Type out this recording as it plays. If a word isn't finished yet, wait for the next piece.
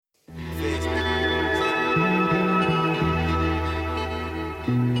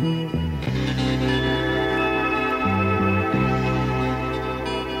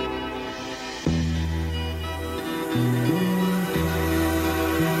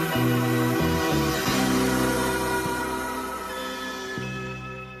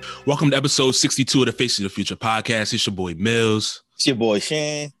Welcome to episode 62 of the Face of the Future podcast. It's your boy Mills. It's your boy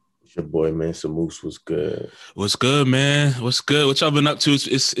Shan. It's your boy, man. Samoose was good. What's good, man? What's good? What y'all been up to?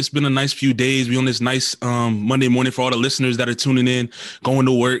 It's been a nice few days. We on this nice Monday morning for all the listeners that are tuning in, going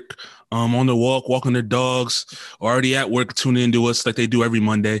to work, on their walk, walking their dogs, or already at work, tuning into us like they do every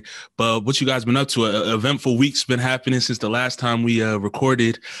Monday. But what you guys been up to? An eventful week's been happening since the last time we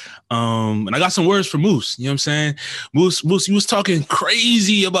recorded. And I got some words for Moose. You know what I'm saying? Moose, you was talking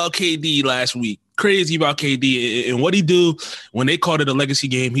crazy about KD last week. Crazy about KD and what he do when they called it a legacy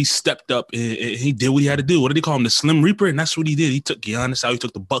game. He stepped up and he did what he had to do. What did they call him? The Slim Reaper, and that's what he did. He took Giannis out. He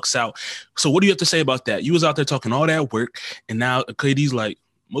took the Bucks out. So what do you have to say about that? You was out there talking all that work, and now KD's like,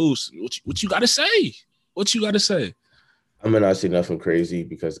 Moose, what you got to say? What you got to say? I'm not saying nothing crazy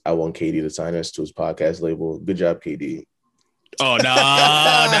because I want KD to sign us to his podcast label. Good job, KD. Oh no!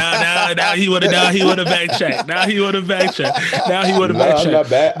 Now he would have backtracked. Now he would have backtracked.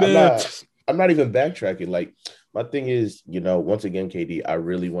 I'm not even backtracking. Like, my thing is, once again, KD, I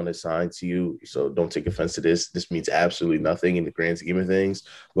really want to sign to you. So don't take offense to this. This means absolutely nothing in the grand scheme of things.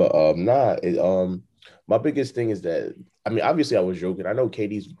 But my biggest thing is that, obviously I was joking. I know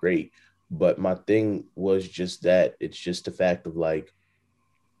KD's great, but my thing was just that it's just the fact of like,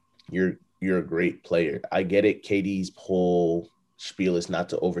 you're a great player. I get it. KD's whole spiel is not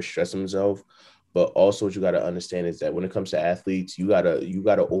to overstress himself. But also what you got to understand is that when it comes to athletes, you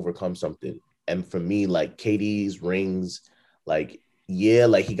gotta overcome something. And for me, like KD's rings,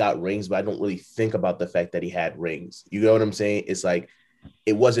 he got rings, but I don't really think about the fact that he had rings. You know what I'm saying? It's like,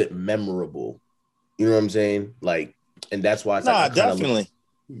 it wasn't memorable. You know what I'm saying? Like, and that's why it's definitely.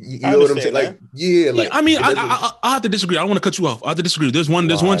 You know what I'm saying? Like, yeah. Like, I have to disagree. I don't want to cut you off. I have to disagree. There's one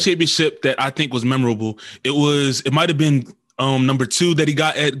championship that I think was memorable. It might have been number 2 that he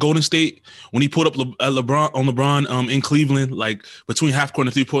got at Golden State when he put up LeBron in Cleveland, like between half court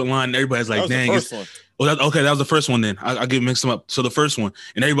and 3-point line. And everybody's like, "Dang!" That was the first one. Then I get mixed them up. So the first one,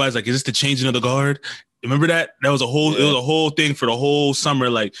 and everybody's like, "Is this the changing of the guard?" Remember that? That was It was a whole thing for the whole summer.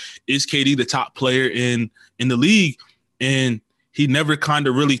 Like, is KD the top player in the league? And he never kind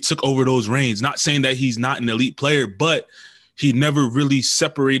of really took over those reins. Not saying that he's not an elite player, but he never really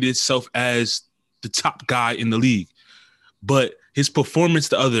separated himself as the top guy in the league. But his performance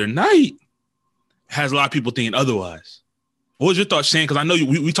the other night has a lot of people thinking otherwise. What was your thoughts, Shane? Because I know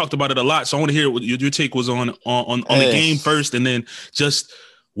we talked about it a lot, so I want to hear what your take was on the game first, and then just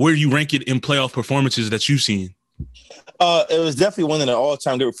where you rank it in playoff performances that you've seen. It was definitely one of the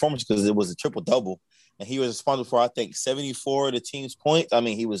all-time good performances because it was a triple-double, and he was responsible for, I think, 74 of the team's points.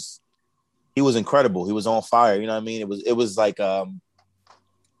 He was incredible. He was on fire. You know what I mean? It was like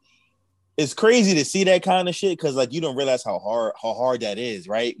it's crazy to see that kind of shit because like you don't realize how hard that is,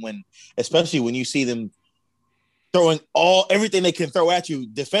 right? Especially when you see them throwing everything they can throw at you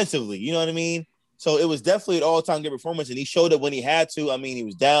defensively. You know what I mean? So it was definitely an all-time good performance, and he showed it when he had to. He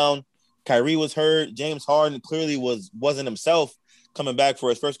was down. Kyrie was hurt. James Harden clearly wasn't himself coming back for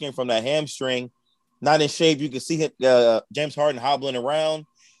his first game from that hamstring. Not in shape. You could see James Harden hobbling around,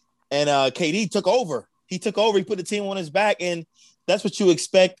 and KD took over. He took over. He put the team on his back, and that's what you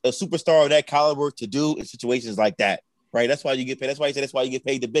expect a superstar of that caliber to do in situations like that, right? That's why you get paid. That's why you get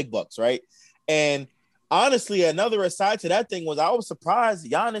paid the big bucks, right? And honestly, another aside to that thing was I was surprised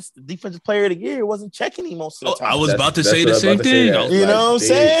Giannis, the defensive player of the year, wasn't checking him most of the time. I was about to say the same thing. You know what I'm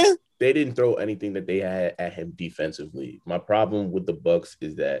saying? They didn't throw anything that they had at him defensively. My problem with the Bucks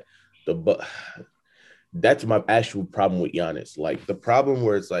is that that's my actual problem with Giannis. Like, the problem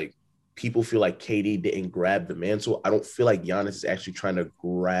where it's like, people feel like KD didn't grab the mantle. I don't feel like Giannis is actually trying to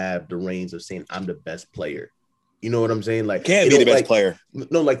grab the reins of saying, I'm the best player. You know what I'm saying? Like, can't be the best player.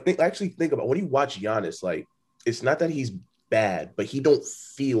 No, like, think about when you watch Giannis, like, it's not that he's bad, but he don't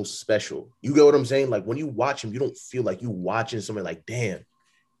feel special. You get what I'm saying? Like, when you watch him, you don't feel like you watching somebody like, damn,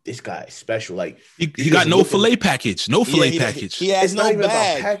 this guy is special. Like, he got no fillet package. No fillet package. He has no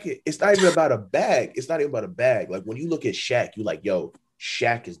bag. It's not even about a bag. It's not even about a bag. Like, when you look at Shaq, you're like, yo,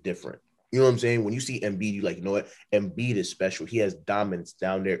 Shaq is different. You know what I'm saying? When you see Embiid, you're like, you know what? Embiid is special. He has dominance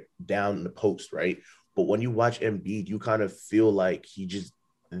down in the post, right? But when you watch Embiid, you kind of feel like he just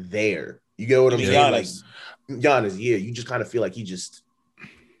there. You get what I'm saying? Giannis. Like, Giannis, yeah. You just kind of feel like he just...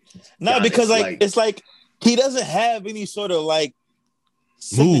 No, because it's like he doesn't have any sort of like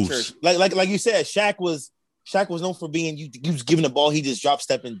moves. Like you said, Shaq was known for being you was giving the ball, he just drop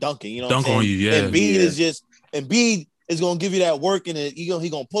step and dunking. You know, dunk on you, yeah. Embiid is gonna give you that work, and he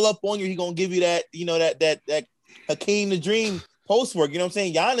gonna pull up on you. He gonna give you that, that Hakeem the Dream post work. You know what I'm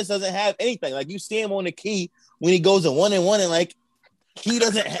saying? Giannis doesn't have anything. Like, you see him on the key when he goes in 1-on-1, and like he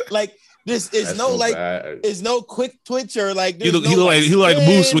doesn't like This is no like, it's no quick twitch or like. He look like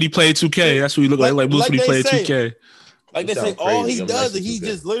Moose when he played 2K. That's what he look like Moose when he played 2K. Like they say, all he does is he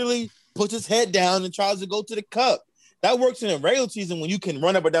just literally puts his head down and tries to go to the cup. That works in a regular season when you can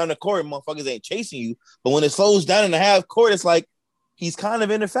run up and down the court and motherfuckers ain't chasing you. But when it slows down in the half court, it's like he's kind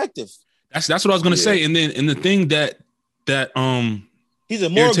of ineffective. That's what I was gonna say. And then the thing that he's a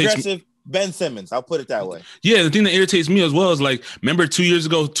more aggressive Ben Simmons. I'll put it that way. Yeah, the thing that irritates me as well is like, remember 2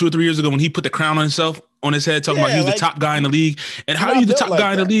 or 3 years ago when he put the crown on himself on his head, talking about he was the top guy in the league. And how are you the top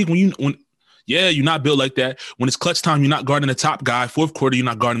guy in the league when you're not built like that. When it's clutch time, you're not guarding the top guy. Fourth quarter, you're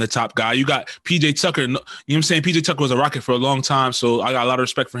not guarding the top guy. You got PJ Tucker. You know what I'm saying? PJ Tucker was a Rocket for a long time, so I got a lot of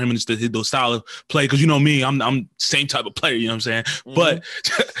respect for him and those style of play. Because you know me, I'm same type of player. You know what I'm saying?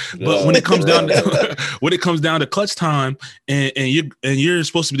 Mm-hmm. But when it comes down to clutch time, and you're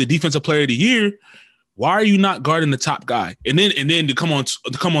supposed to be the defensive player of the year. Why are you not guarding the top guy? And then to come on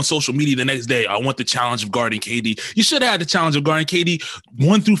social media the next day, I want the challenge of guarding KD. You should have had the challenge of guarding KD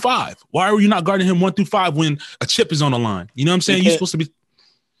 1 through 5. Why are you not guarding him 1 through 5 when a chip is on the line? You know what I'm saying? You're supposed to be.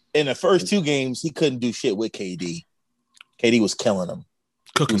 In the first 2 games, he couldn't do shit with KD. KD was killing him.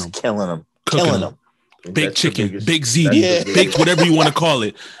 Killing him. Big chicken, big ZD, big whatever you want to call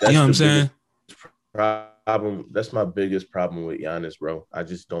it. You know what I'm saying? Problem. That's my biggest problem with Giannis, bro. I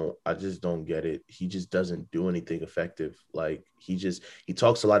just don't get it. He just doesn't do anything effective. Like he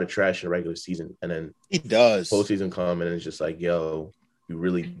talks a lot of trash in the regular season, and then he does postseason come and it's just like, yo, you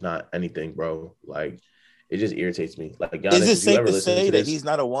really not anything, bro. Like it just irritates me. Like Giannis, is it safe to say that he's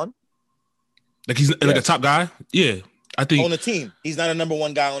not a 1? Like he's like a top guy? Yeah, I think on the team, he's not a number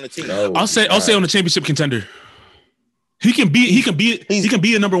 1 guy on the team. No, I'll say on the championship contender. He can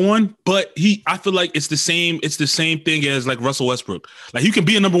be a number 1, but I feel like it's the same thing as like Russell Westbrook. Like you can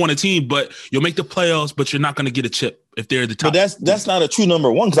be a number 1 on a team, but you'll make the playoffs, but you're not going to get a chip if they're the top. But that's not a true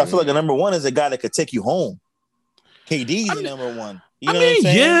number 1 because I feel like a number 1 is a guy that could take you home. KD's the number 1. You know what I'm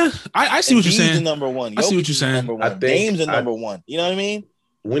saying? Yeah, I see what you're saying. The number 1. I see what you're saying. I think Dame's the number 1. You know what I mean?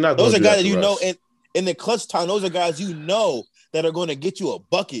 We're not. Those are guys that you know in the clutch time. Those are guys you know that are going to get you a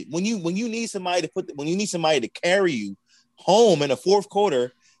bucket when you need somebody to carry you home in the fourth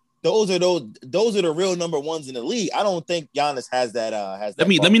quarter. Those are the real number 1s in the league. I don't think Giannis has that. Let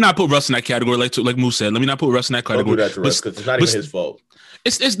me not put Russ in that category. Like Moose said, let me not put Russ in that category. Don't do that to Russ because it's not even his fault.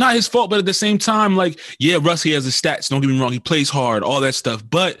 It's not his fault, but at the same time, like, yeah, Russ, he has his stats. Don't get me wrong, he plays hard, all that stuff.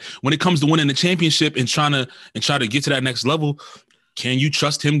 But when it comes to winning the championship and try to get to that next level, can you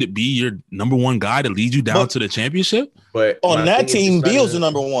trust him to be your number 1 guy to lead you down to the championship? But on that team, Beal's the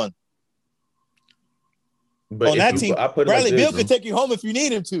number 1. But on that team, Bradley Beal could take you home if you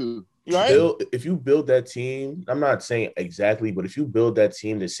need him to. Right? If you build that team, I'm not saying exactly, but if you build that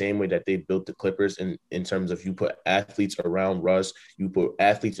team the same way that they built the Clippers in terms of you put athletes around Russ, you put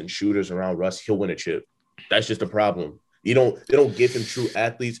athletes and shooters around Russ, he'll win a chip. That's just the problem. They don't give him true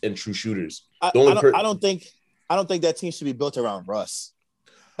athletes and true shooters. I don't think that team should be built around Russ.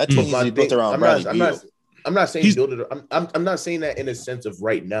 That team needs to be built around Bradley Beal. I'm not saying build it. I'm not saying that in a sense of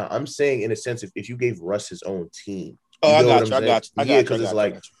right now. I'm saying in a sense if you gave Russ his own team. I got you. Because it's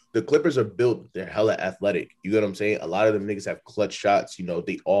like the Clippers are built. They're hella athletic. You get what I'm saying? A lot of them niggas have clutch shots. You know,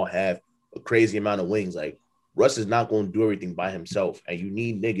 they all have a crazy amount of wings. Like Russ is not going to do everything by himself, and you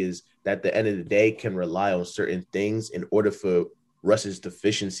need niggas that at the end of the day can rely on certain things in order for Russ's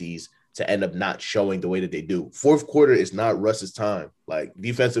deficiencies to end up not showing the way that they do. Fourth quarter is not Russ's time. Like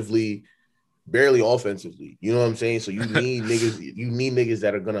defensively. Barely offensively, you know what I'm saying? So you need niggas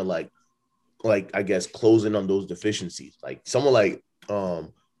that are gonna like I guess close in on those deficiencies. Like someone like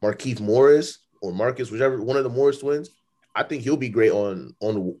Markieff Morris or Marcus, whichever one of the Morris twins. I think he'll be great on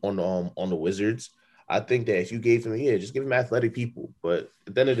the Wizards. I think that if you gave him, just give him athletic people. But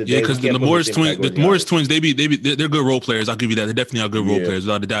at the end of the day, because the Morris twins, they're good role players. I'll give you that. They definitely are good role players,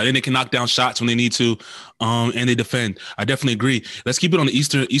 without a doubt. And they can knock down shots when they need to, and they defend. I definitely agree. Let's keep it on the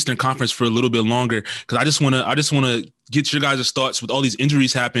Eastern Conference for a little bit longer, because I just wanna get your guys' thoughts with all these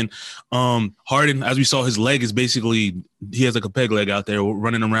injuries happen. Harden, as we saw, his leg is basically he has like a peg leg out there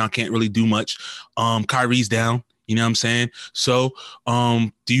running around, can't really do much. Kyrie's down. You know what I'm saying? So,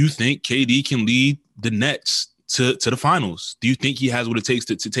 do you think KD can lead the Nets to the finals? Do you think he has what it takes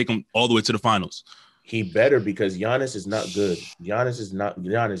to take them all the way to the finals? He better, because Giannis is not good.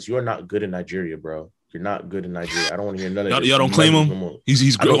 Giannis, you're not good in Nigeria, bro. You're not good in Nigeria. I don't want to hear none of this. Y'all don't claim him?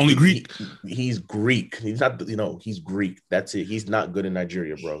 He's only Greek. He's Greek. He's not, he's Greek. That's it. He's not good in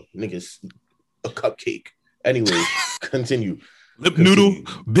Nigeria, bro. Nigga's a cupcake. Anyway, continue. Lip noodle,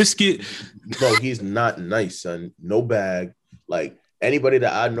 biscuit. Bro, he's not nice, son. No bag. Like, Anybody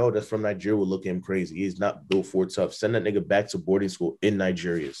that I know that's from Nigeria will look at him crazy. He's not built for tough. Send that nigga back to boarding school in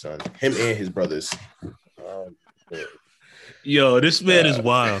Nigeria, son. Him and his brothers. Yo, this man is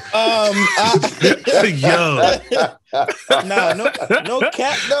wild. Yo, no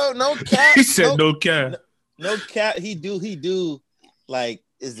cap. He said no cap. No cap. He do. Like,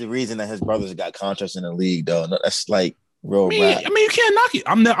 is the reason that his brothers got contracts in the league, though. No, that's like real rap. I mean, you can't knock it.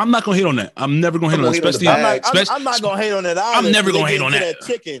 I'm not gonna hate on that. I'm never gonna hate on that. Especially, I'm not gonna hate on that either. I'm never gonna hate on that.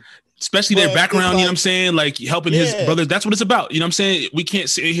 Chicken. Especially their background, you know what I'm saying? Like helping his brothers. That's what it's about. You know what I'm saying? We can't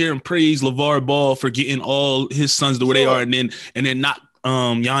sit here and praise LeVar Ball for getting all his sons to where they are, and then not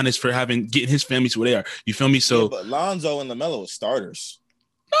Giannis for getting his family to where they are. You feel me? So but Lonzo and LaMelo are starters.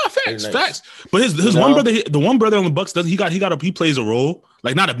 No, facts. But his one brother, the one brother on the Bucks does he plays a role,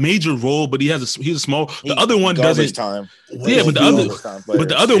 like not a major role, but he's a small. The other one doesn't. Time. Yeah, but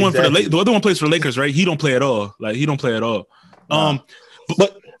the other one for the other one plays for the Lakers, right? He don't play at all. Like he don't play at all.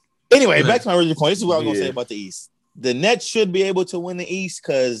 But anyway, back to my original point. This is what I was gonna say about the East. The Nets should be able to win the East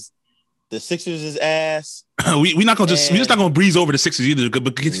because the Sixers is ass. we're just not gonna breeze over the Sixers either.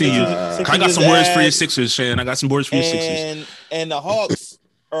 But continue. I got some words for your Sixers, Shan. I got some words for your Sixers. And the Hawks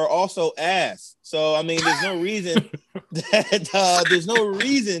are also ass. So I mean, there's no reason that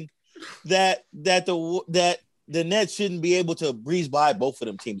the Nets shouldn't be able to breeze by both of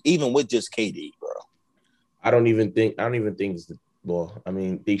them teams, even with just KD, bro. I don't even think it's the. Well, I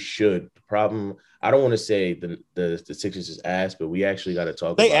mean, they should. The problem, I don't want to say the Sixers is ass, but we actually got to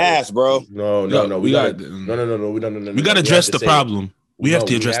talk. They about ass, it. bro. No. We got no. We got to address the problem. We have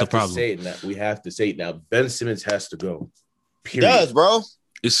to address the problem. We have to say it now. Ben Simmons has to go. Period. He does, bro.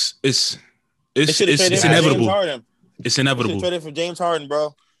 It's inevitable. It's inevitable. Trade it for James Harden,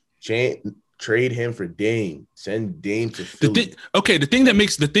 bro. Trade him for Dame. Send Dame to Philly. The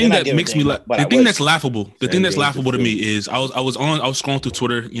thing that's laughable to me is I was scrolling through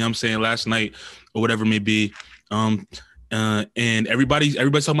Twitter, you know what I'm saying, last night or whatever it may be. And everybody's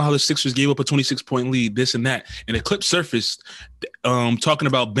talking about how the Sixers gave up a 26-point lead, this and that. And a clip surfaced talking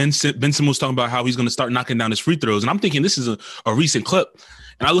about Ben Simmons was talking about how he's going to start knocking down his free throws. And I'm thinking this is a recent clip.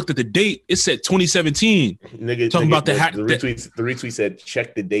 And I looked at the date. It said 2017. Talking about the retweet said,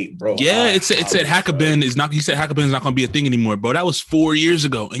 check the date, bro. Yeah, it said Hackabin is not. He said Hackabin is not going to be a thing anymore, bro. That was 4 years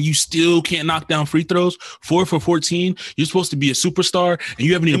ago, and you still can't knock down free throws. 4 for 14. You're supposed to be a superstar, and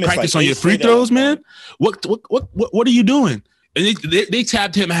you haven't even practiced on your free throws, man. What are you doing? And they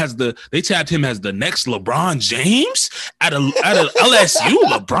tabbed him as the next LeBron James at a LSU.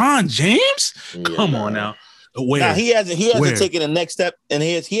 LeBron James, come on now. Where? Now, he hasn't taken the next step, and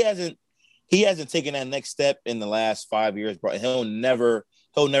he hasn't taken that next step in the last 5 years, bro. He'll never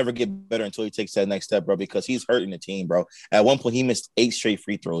get better until he takes that next step, bro, because he's hurting the team, bro. At one point, he missed 8 straight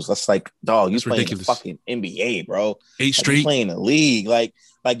free throws. That's like, dog, you're playing the fucking NBA, bro. 8 straight? You're playing the league.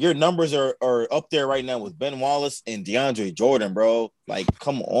 Like your numbers are up there right now with Ben Wallace and DeAndre Jordan, bro. Like,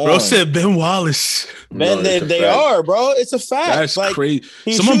 come on. Bro said Ben Wallace. They are, bro. It's a fact. That's like, crazy.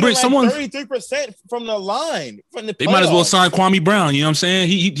 Someone 33% from the line. From the they might as well sign Kwame Brown. You know what I'm saying?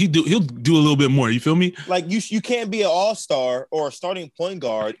 He'll do a little bit more. You feel me? Like you can't be an all-star or a starting point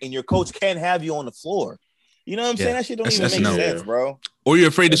guard, and your coach can't have you on the floor. You know what I'm saying? That shit don't even make sense, bro. Or you're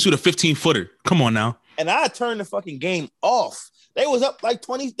afraid to shoot a 15-footer. Come on now. And I turned the fucking game off. They was up like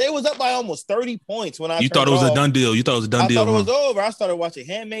 20. They was up by almost 30 points when I. You thought it was a done deal. I thought it was over. I started watching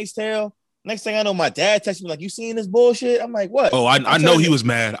Handmaid's Tale. Next thing I know, my dad texted me like, "You seeing this bullshit?" I'm like, "What?" Oh, I know he was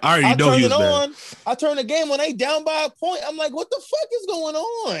mad. I already know he was mad. I turned the game when they down by a point. I'm like, "What the fuck is going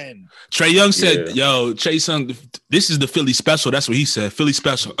on?" Trae Young said, "Yo, Chase Young, this is the Philly special." That's what he said. Philly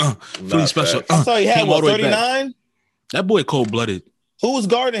special. Philly special. I saw he had 39. That boy cold blooded. Who was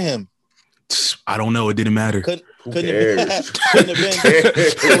guarding him? I don't know. It didn't matter. Couldn't have been. That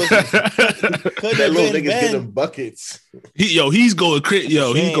little nigga's getting buckets. He's going crit.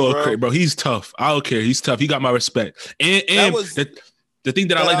 He's going crit, bro. He's tough. I don't care. He's tough. He got my respect. And the thing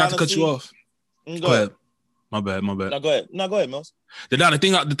that I like, not to cut you off. Go ahead. My bad. No, go ahead, Mills. The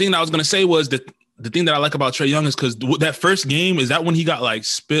thing that I was gonna say was that the thing that I like about Trae Young is because that first game, is that when he got like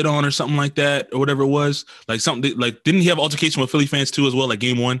spit on or something like that or whatever it was? Like something like, didn't he have altercation with Philly fans too as well? Like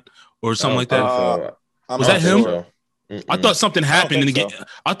game 1 or something like that? Was that him? So. I thought something happened in the game. So.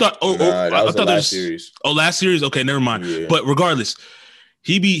 I thought I thought last series. Oh, last series. Okay, never mind. Yeah. But regardless,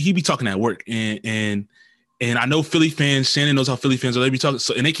 he be talking at work, and I know Philly fans. Shannon knows how Philly fans are. They be talking,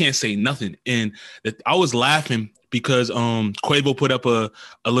 so and they can't say nothing. And I was laughing because Quavo put up a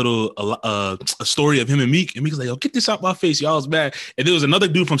story of him and Meek was like, "Yo, get this out my face, y'all was mad." And there was another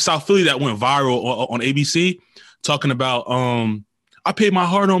dude from South Philly that went viral on ABC talking about I paid my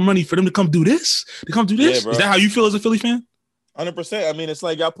hard-earned money for them to come do this. Yeah, is that how you feel as a Philly fan? 100%. I mean, it's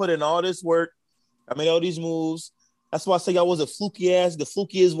like y'all put in all this work. I made all these moves. That's why I say y'all was the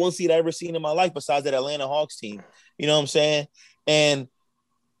flukiest one seed I ever seen in my life besides that Atlanta Hawks team. You know what I'm saying? And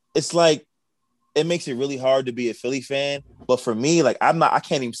it's like, it makes it really hard to be a Philly fan. But for me, like, I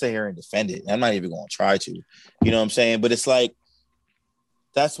can't even sit here and defend it. I'm not even going to try to. You know what I'm saying? But it's like,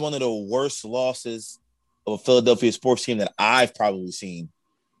 that's one of the worst losses of a Philadelphia sports team that I've probably seen.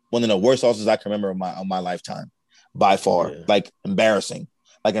 One of the worst losses I can remember in my lifetime, by far. Yeah. Like, embarrassing.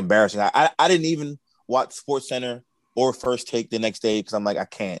 I didn't even watch SportsCenter or First Take the next day because I'm like, I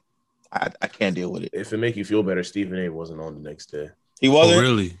can't deal with it. If it make you feel better, Stephen A. wasn't on the next day. He wasn't. Oh,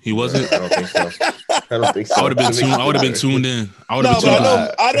 really? He wasn't. I don't think so. I would have been tuned in.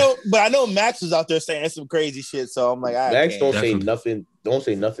 I know Max was out there saying some crazy shit. So I'm like, Max don't Definitely. say nothing. Don't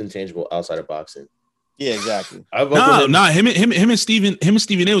say nothing tangible outside of boxing. Yeah, exactly. Nah. Him and Stephen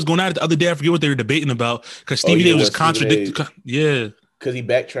A. was going at it the other day. I forget what they were debating about because Stephen A. was just contradicting. Yeah. Because he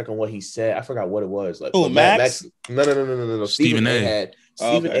backtracked on what he said. I forgot what it was. Like, Max? No. Stephen A.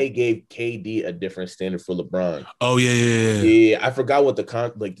 Stephen A. gave KD a different standard for LeBron. Oh yeah. Yeah, I forgot what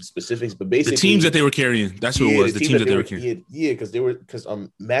the specifics, but basically the teams that they were carrying. That's what it was. The teams that they were carrying. Yeah, because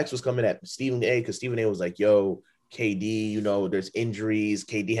Max was coming at Stephen A. because Stephen A. was like, "Yo, KD, you know, there's injuries.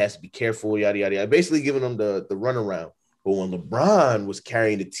 KD has to be careful. Yada yada yada." Basically giving him the runaround. But when LeBron was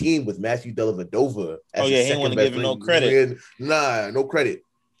carrying the team with Matthew Dellavedova, he didn't want to give him no credit. No credit.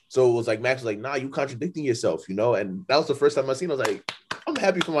 So it was like Max was like, "Nah, you contradicting yourself," you know. And that was the first time I seen. I was like, "I'm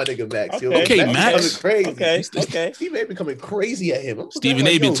happy for my nigga Max." Okay, Max. Crazy. Okay. Steve A. becoming crazy at him. Stephen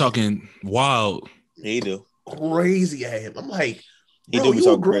A. been talking wild. He do Crazy at him. I'm like, bro, he do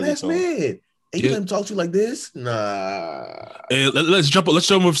you a grown ass man. And you let him talk to you like this? Nah. Let's jump over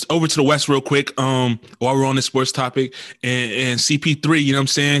to the West real quick. While we're on this sports topic, and CP3, you know what I'm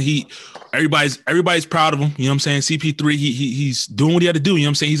saying? Everybody's proud of him. You know what I'm saying? CP3, he's doing what he had to do. You know what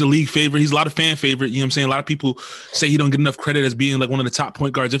I'm saying? He's a league favorite. He's a lot of fan favorite. You know what I'm saying? A lot of people say he don't get enough credit as being like one of the top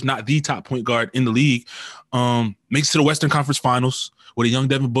point guards, if not the top point guard in the league. Makes it to the Western Conference Finals with a young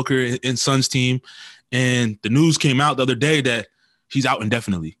Devin Booker and Suns team. And the news came out the other day that he's out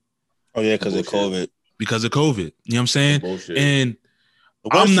indefinitely. Oh, yeah, because of COVID. Because of COVID. You know what I'm saying? Bullshit. And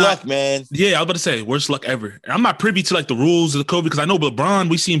worst luck, man. Yeah, I was about to say, worst luck ever. And I'm not privy to like the rules of the COVID because I know LeBron,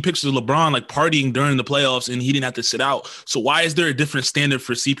 we seen pictures of LeBron like partying during the playoffs and he didn't have to sit out. So why is there a different standard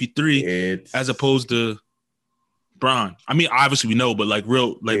for CP3 as opposed to Bron? I mean, obviously we know, but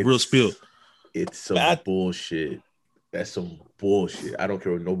real spill. It's some bullshit. That's some bullshit. I don't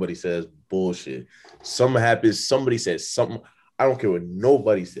care what nobody says. Bullshit. Something happens. Somebody says something. I don't care what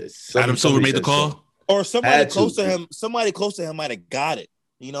nobody says. Adam Silver made the call, or somebody close to him. Somebody close to him might have got it.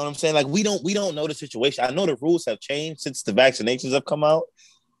 You know what I'm saying? Like we don't know the situation. I know the rules have changed since the vaccinations have come out,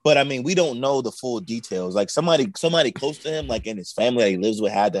 but I mean we don't know the full details. Like somebody close to him, like in his family that he lives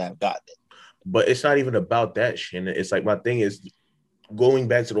with, had to have gotten it. But it's not even about that, Shannon. It's like my thing is going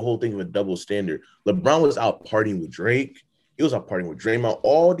back to the whole thing of a double standard. LeBron was out partying with Drake. He was out partying with Draymond.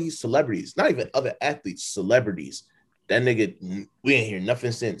 All these celebrities, not even other athletes, celebrities. That nigga, we ain't hear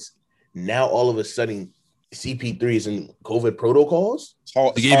nothing since. Now all of a sudden, CP3 is in COVID protocols.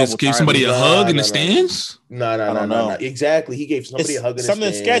 He gave somebody a hug in the stands. No. Exactly, he gave somebody a hug in the stands.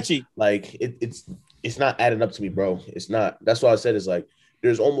 Something sketchy. Like it's not adding up to me, bro. It's not. That's why I said it's like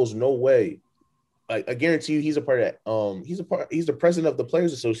there's almost no way. Like I guarantee you, he's a part of that. He's the president of the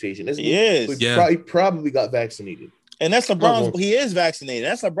Players Association. Isn't he? Yes. He probably got vaccinated. And that's LeBron's. He is vaccinated.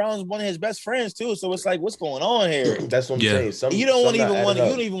 That's LeBron's one of his best friends too. So it's like, what's going on here? That's what I'm saying. You don't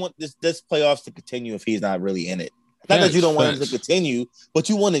even want this playoffs to continue if he's not really in it. Not that you don't want him to continue, but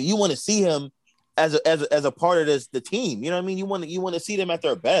you want to see him as a part of the team. You know what I mean? You want to see them at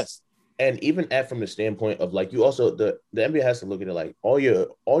their best. And even from the standpoint of like you also the NBA has to look at it like all your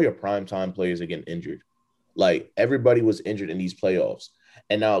primetime players are getting injured. Like everybody was injured in these playoffs.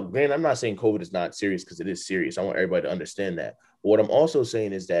 And now, granted, I'm not saying COVID is not serious because it is serious. I want everybody to understand that. But what I'm also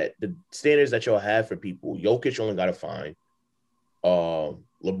saying is that the standards that y'all have for people, Jokic only got a fine.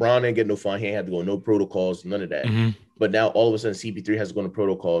 LeBron didn't get no fine. He ain't had to go no protocols, none of that. Mm-hmm. But now all of a sudden CP3 has to go to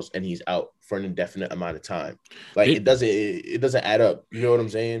protocols and he's out for an indefinite amount of time. Like it doesn't add up. You know what I'm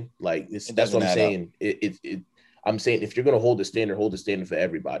saying? Like that's what I'm saying. I'm saying if you're gonna hold the standard for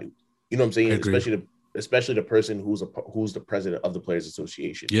everybody. You know what I'm saying? Especially the person who's the president of the Players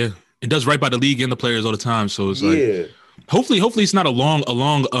Association. Yeah, it does right by the league and the players all the time. So it's like, hopefully it's not a long.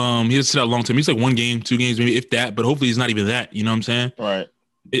 He doesn't sit out long term. He's like 1 game, 2 games, maybe if that. But hopefully it's not even that. You know what I'm saying? Right.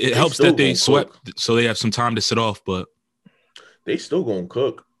 It helps that they swept, so they have some time to sit off. But they still gonna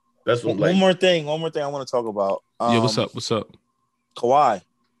cook. That's what. One more thing I want to talk about. What's up? Kawhi.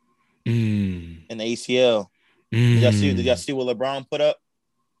 And the ACL. Did y'all see what LeBron put up?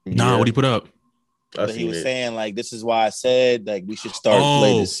 Nah, what he put up? But he was saying like, this is why I said like we should start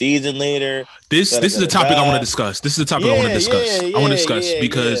playing the season later. This is a topic I want to discuss. This is a topic I want to discuss. I want to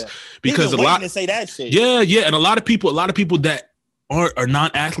discuss because a lot to say that shit. Yeah, and a lot of people that are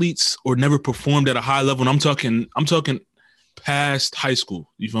non-athletes or never performed at a high level. And I'm talking past high school.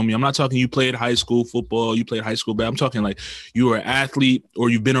 You feel me? I'm not talking you played high school football, you played high school ball. I'm talking like you were an athlete or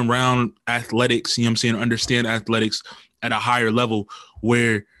you've been around athletics, you know what I'm saying, understand athletics at a higher level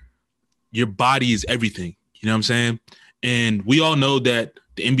where your body is everything. You know what I'm saying? And we all know that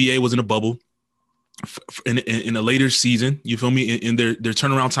the NBA was in a bubble in a later season. You feel me? And their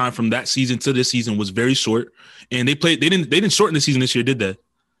turnaround time from that season to this season was very short. And they didn't shorten the season this year, did they?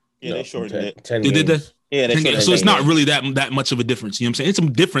 Yeah, they shortened it. 10 they games. did that. Yeah, they shortened so it's not really that much of a difference. You know what I'm saying? It's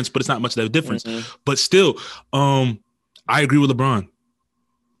some difference, but it's not much of a difference. Mm-hmm. But still, I agree with LeBron.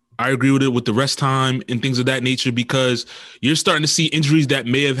 I agree with it with the rest time and things of that nature because you're starting to see injuries that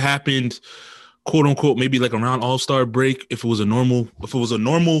may have happened, quote unquote, maybe like around All-Star break. If it was a normal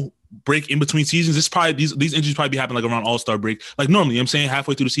break in between seasons, this probably these injuries probably be happening like around All-Star break. Like normally, you know what I'm saying,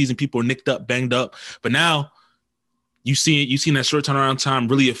 halfway through the season, people are nicked up, banged up. But now you've seen that short turnaround time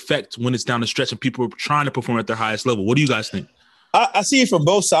really affect when it's down the stretch and people are trying to perform at their highest level. What do you guys think? I see it from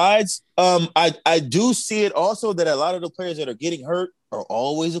both sides. I do see it also that a lot of the players that are getting hurt are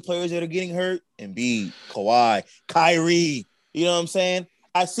always the players that are getting hurt. Embiid, Kawhi, Kyrie, you know what I'm saying?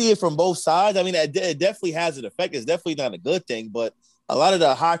 I see it from both sides. I mean, it definitely has an effect. It's definitely not a good thing, but a lot of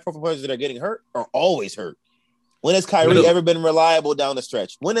the high-profile players that are getting hurt are always hurt. When has Kyrie ever been reliable down the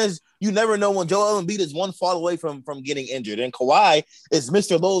stretch? You never know when Joel Embiid is one fall away from getting injured. And Kawhi is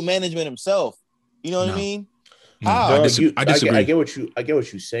Mr. Load Management himself. You know what I mean? How? I disagree. I get what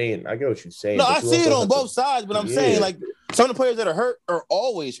you're saying. No, I see it on both sides, but I'm saying like some of the players that are hurt are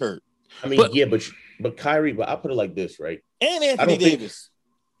always hurt. I mean, but Kyrie, but I put it like this, right? And Anthony Davis.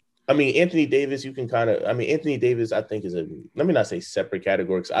 Anthony Davis, Anthony Davis, I think is let me not say separate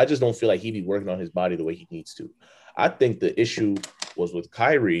category because I just don't feel like he'd be working on his body the way he needs to. I think the issue was with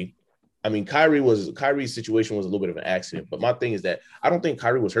Kyrie. I mean, Kyrie's situation was a little bit of an accident, but my thing is that I don't think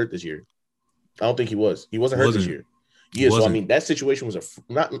Kyrie was hurt this year. I don't think he was. He wasn't hurt this year. Yeah, so I mean, that situation was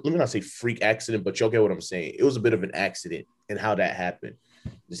let me not say freak accident, but y'all get what I'm saying. It was a bit of an accident in how that happened.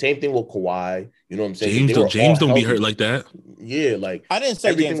 The same thing with Kawhi. You know what I'm saying? James don't be hurt like that. Yeah, like I didn't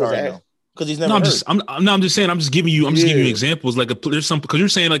say James Harden because he's never hurt. I'm just saying. I'm just giving you examples. Like there's some because you're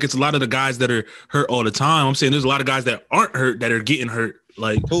saying like it's a lot of the guys that are hurt all the time. I'm saying there's a lot of guys that aren't hurt that are getting hurt.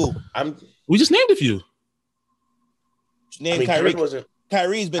 Like who? We just named a few.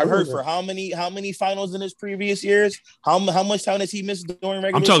 Kyrie's been hurt for how many finals in his previous years? How much time has he missed during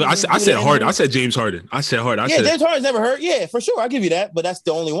regular season? I said Harden. I said James Harden. James Harden's never hurt. Yeah, for sure. I'll give you that. But that's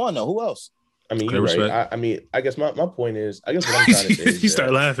the only one, though. Who else? I mean, you're right. I guess my point is, I guess what I'm trying to say is you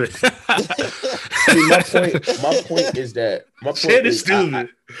start laughing. My point is that shit is stupid.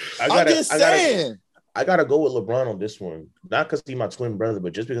 I'm just saying. I gotta go with LeBron on this one, not because he's my twin brother,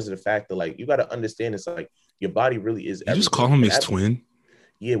 but just because of the fact that like you gotta understand it's like your body really is. You just call him his twin.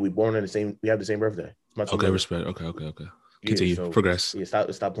 Yeah, we have the same birthday. Okay, respect. Okay. Continue. So, progress. Yeah,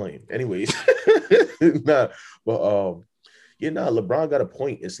 stop playing. Anyways. LeBron got a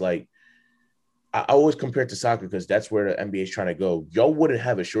point. It's like I always compare it to soccer because that's where the NBA is trying to go. Y'all wouldn't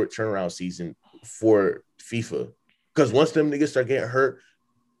have a short turnaround season for FIFA. Because once them niggas start getting hurt,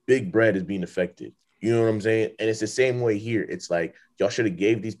 big bread is being affected. You know what I'm saying? And it's the same way here. It's like y'all should have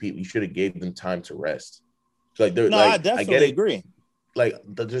gave these people, you should have gave them time to rest. So like I definitely agree. Like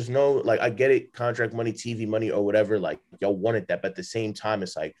there's no like I get it, contract money, TV money, or whatever. Like y'all wanted that, but at the same time,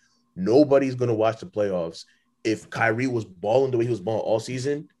 it's like nobody's gonna watch the playoffs if Kyrie was balling the way he was balling all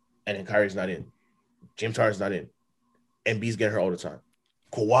season, and then Kyrie's not in, James Harden's not in, Embiid's getting hurt all the time.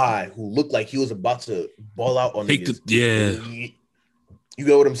 Kawhi, who looked like he was about to ball out on niggas. You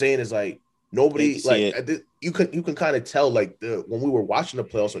get what I'm saying? It's like nobody like you can kind of tell like when we were watching the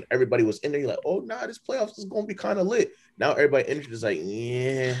playoffs when everybody was in there, you're like, oh nah, this playoffs is gonna be kind of lit. Now everybody interested is like,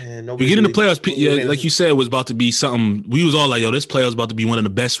 we get in the playoffs. Like you said, it was about to be something. We was all like, yo, this playoffs is about to be one of the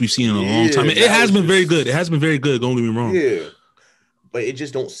best we've seen in a long time. It has been very good. It has been very good. Don't get me wrong. Yeah, but it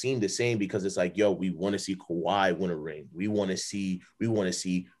just don't seem the same because it's like, yo, we want to see Kawhi win a ring. We want to see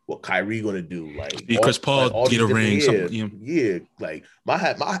what Kyrie gonna do. Like Chris Paul get a ring. Like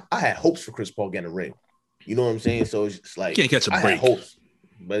I had hopes for Chris Paul getting a ring. You know what I'm saying? So it's just like can't catch a break. I had hopes.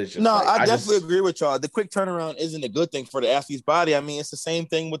 But it's just I definitely agree with y'all. The quick turnaround isn't a good thing for the athlete's body. I mean, it's the same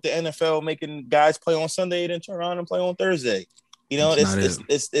thing with the NFL making guys play on Sunday and then turn around and play on Thursday. You know,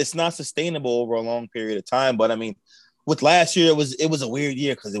 it's not sustainable over a long period of time. But I mean, with last year, it was a weird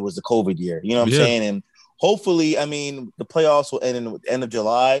year because it was the COVID year. You know what I'm saying? And hopefully, I mean, the playoffs will end in the end of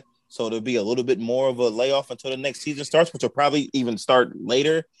July, so there'll be a little bit more of a layoff until the next season starts, which will probably even start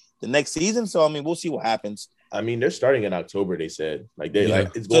later the next season. So I mean, we'll see what happens. I mean, they're starting in October. They said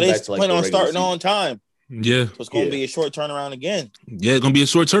it's so going they back to like plan the on regular starting season. on time. Yeah. So it's going to be a short turnaround again. Yeah, it's going to be a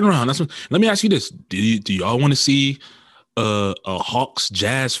short turnaround. Let me ask you this: do y'all want to see a Hawks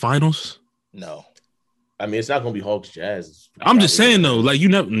Jazz finals? No. I mean, it's not going to be Hawks Jazz. I'm just saying though, like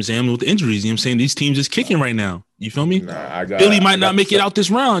I'm saying with the injuries, you know what I'm saying? These teams is kicking right now. You feel me? Philly might not make it out this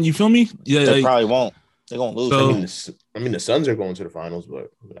round. You feel me? Yeah, they probably won't. They're going to lose. So, I mean, the Suns are going to the finals,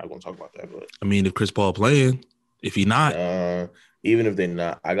 but we're not going to talk about that. But I mean, if Chris Paul playing, if he not, even if they're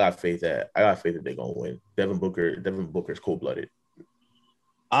not, I got faith that they're going to win. Devin Booker's cold-blooded.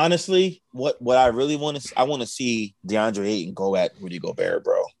 Honestly, what I really want to see DeAndre Ayton go at Rudy Gobert,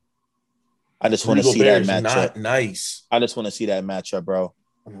 bro. I just want to see that matchup. Not nice. I just want to see that matchup, bro.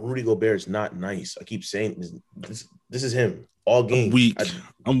 Rudy Gobert is not nice. I keep saying this is him all game.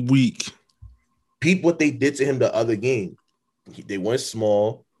 I'm weak. Peep what they did to him the other game. They went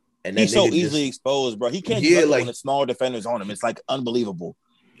small, and he's so easily exposed, bro. He can't do when the small defenders on him. It's like unbelievable.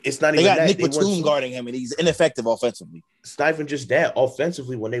 It's not even that. Nick Batum guarding him, and he's ineffective offensively. It's not even just that.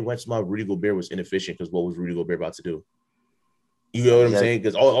 Offensively, when they went small, Rudy Gobert was inefficient because what was Rudy Gobert about to do? You know what I'm saying?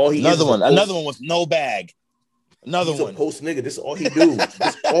 Because all he another one with no bag. Another one. Post nigga. This is all he do. This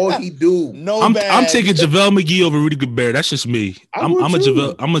is all he do. Bag. I'm taking JaVale McGee over Rudy Gobert. That's just me. I'm a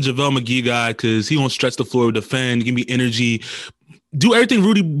JaVale McGee guy because he won't stretch the floor, defend, give me energy, do everything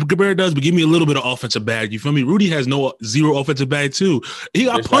Rudy Gobert does, but give me a little bit of offensive bag. You feel me? Rudy has zero offensive bag too. He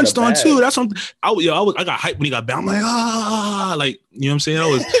got punched on too. That's something. I got hyped when he got bound. I'm like, like, you know what I'm saying?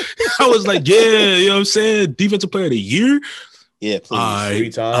 I was like, yeah, you know what I'm saying? Defensive player of the year. Yeah, please. 3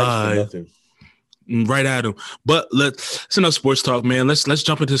 times for nothing. Right at him. But it's enough sports talk, man. Let's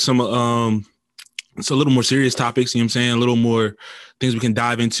jump into some it's a little more serious topics, you know what I'm saying? A little more things we can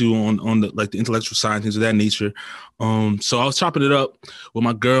dive into on the like the intellectual side, things of that nature. So I was chopping it up with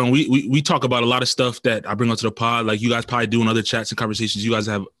my girl, and we talk about a lot of stuff that I bring onto the pod, like you guys probably do in other chats and conversations you guys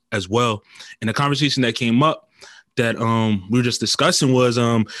have as well. And the conversation that came up that we were just discussing was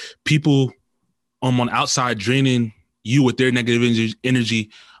people on the outside draining you with their negative energy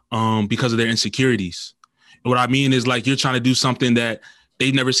because of their insecurities. And what I mean is like you're trying to do something that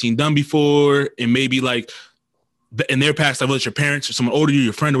they've never seen done before, and maybe like in their past, whether it's your parents or someone older,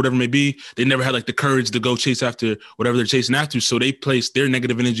 your friend or whatever it may be, they never had like the courage to go chase after whatever they're chasing after. So they place their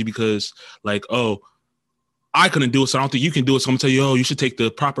negative energy because like, oh, I couldn't do it, so I don't think you can do it. So I'm gonna tell you, oh, you should take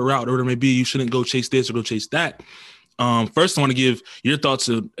the proper route or whatever it may be. You shouldn't go chase this or go chase that. First, I want to give your thoughts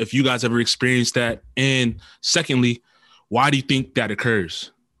of if you guys ever experienced that. And secondly, why do you think that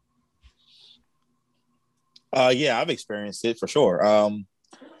occurs? Yeah, I've experienced it for sure.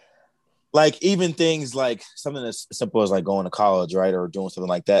 Like even things like something as simple as like going to college, right? Or doing something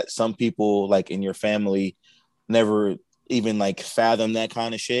like that. Some people like in your family never even like fathom that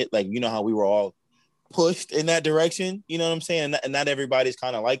kind of shit. Like, you know how we were all pushed in that direction, you know what I'm saying? And not everybody's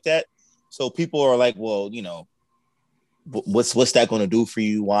kind of like that. So people are like, well, you know, what's that going to do for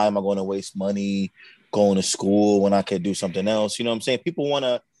you? Why am I going to waste money going to school when I could do something else? You know what I'm saying?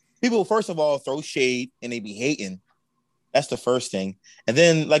 People first of all throw shade and they be hating. That's the first thing. And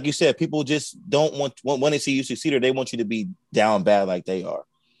then, like you said, people just don't want when they see you succeed, or they want you to be down bad like they are,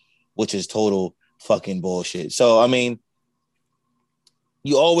 which is total fucking bullshit. So, I mean,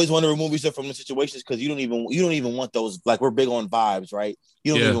 you always want to remove yourself from the situations because you don't even want those. Like, we're big on vibes, right?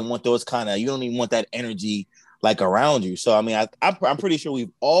 You don't even want those you don't even want that energy like around you. So, I mean, I'm pretty sure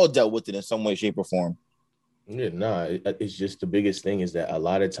we've all dealt with it in some way, shape, or form. Yeah, it's just the biggest thing is that a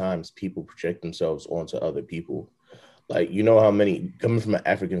lot of times people project themselves onto other people. Like, you know how many, coming from an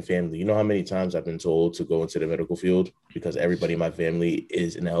African family, you know how many times I've been told to go into the medical field because everybody in my family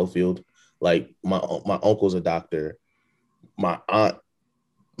is in the health field. Like, my uncle's a doctor. My aunt,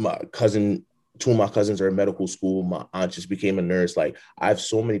 my cousin, 2 of my cousins are in medical school. My aunt just became a nurse. Like, I have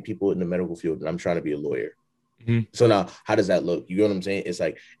so many people in the medical field, and I'm trying to be a lawyer. Mm-hmm. So now, how does that look? You know what I'm saying? It's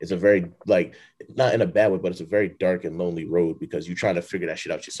like, it's a very, like, not in a bad way, but it's a very dark and lonely road because you're trying to figure that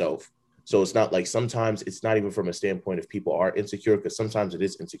shit out yourself. So it's not like, sometimes it's not even from a standpoint if people are insecure, because sometimes it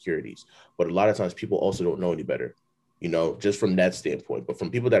is insecurities, but a lot of times people also don't know any better, you know, just from that standpoint. But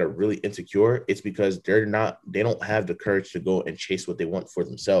from people that are really insecure, it's because they don't have the courage to go and chase what they want for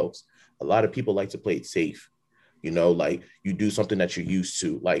themselves. A lot of people like to play it safe. You know, like you do something that you're used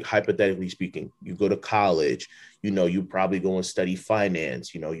to, like hypothetically speaking, you go to college, you know, you probably go and study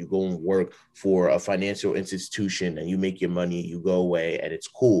finance, you know, you go and work for a financial institution and you make your money, you go away and it's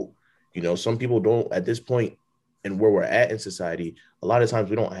cool. You know, some people don't at this point and where we're at in society, a lot of times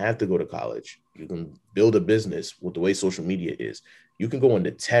we don't have to go to college. You can build a business with the way social media is. You can go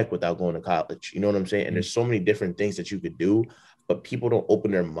into tech without going to college. You know what I'm saying? And there's so many different things that you could do, but people don't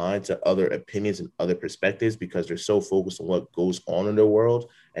open their mind to other opinions and other perspectives because they're so focused on what goes on in their world.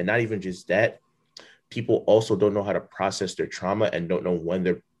 And not even just that, people also don't know how to process their trauma and don't know when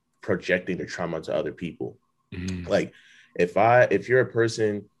they're projecting their trauma to other people. Like if you're a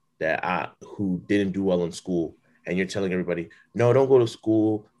person who didn't do well in school and you're telling everybody, no, don't go to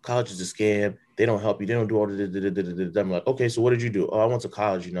school, college is a scam, they don't help you, they don't do all the I'm like, okay, so what did you do? Oh, I went to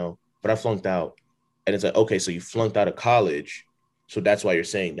college, but I flunked out. And it's like, okay, so you flunked out of college, so that's why you're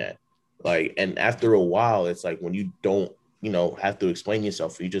saying that. Like, and after a while, it's like when you don't, have to explain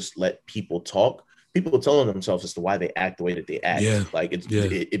yourself, you just let people talk. People telling themselves as to why they act the way that they act. Yeah. Like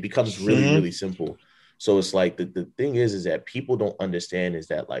it becomes really, really simple. So it's like the thing is that people don't understand is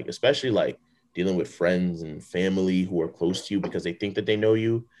that, like, especially like dealing with friends and family who are close to you because they think that they know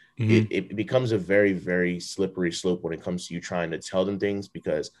you, it becomes a very, very slippery slope when it comes to you trying to tell them things,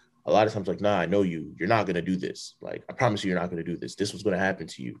 because a lot of times, like, nah, I know you, you're not going to do this. Like, I promise you, you're not going to do this. This was going to happen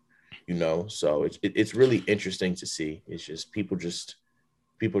to you, So it's really interesting to see. It's just people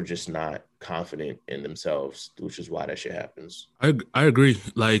are just not confident in themselves, which is why that shit happens. I agree.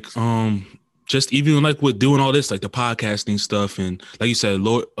 Like, just even like with doing all this, like the podcasting stuff, and like you said,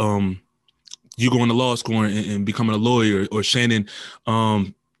 you going to law school and becoming a lawyer, or Shannon,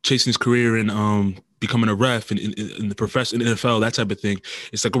 chasing his career and becoming a ref in the profession, in the NFL, that type of thing.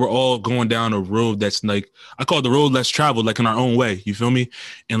 It's like we're all going down a road that's like, I call it the road less traveled, like in our own way. You feel me?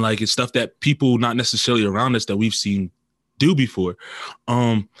 And like it's stuff that people not necessarily around us that we've seen do before.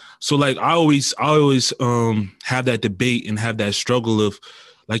 So like I always have that debate and have that struggle of,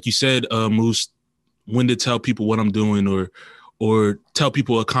 like you said, Moose, when to tell people what I'm doing or tell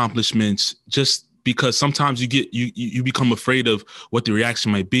people accomplishments, just because sometimes you become afraid of what the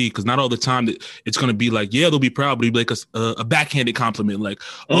reaction might be, because not all the time that it's going to be like, yeah, they'll be proud, but it'll be like a backhanded compliment, like,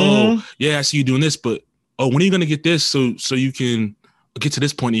 oh yeah, I see you doing this, but oh, when are you going to get this so you can get to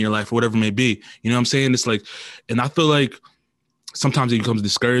this point in your life or whatever it may be? You know what I'm saying? It's like, and I feel like sometimes it becomes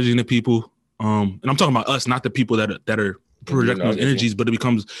discouraging to people. And I'm talking about us, not the people that are projecting those energies, but it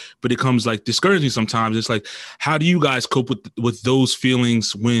becomes like discouraging sometimes. It's like, how do you guys cope with those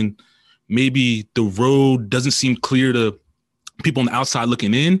feelings when maybe the road doesn't seem clear to people on the outside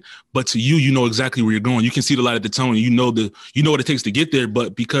looking in, but to you, you know exactly where you're going. You can see the light at the tunnel. You know what it takes to get there,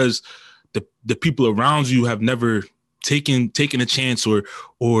 but because the people around you have never taken a chance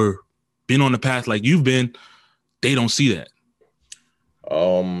or been on the path like you've been, they don't see that.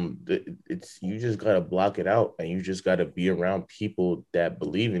 It's, you just gotta block it out, and you just gotta be around people that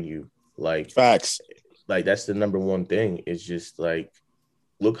believe in you. Like, facts. Like, that's the number one thing. It's just like,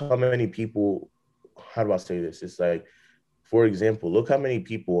 look how many people, how do I say this? It's like, for example, look how many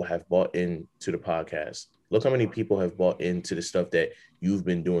people have bought into the podcast. Look how many people have bought into the stuff that you've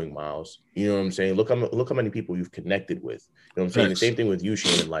been doing, Miles. You know what I'm saying? Look how many people you've connected with. You know what I'm saying? The same thing with you,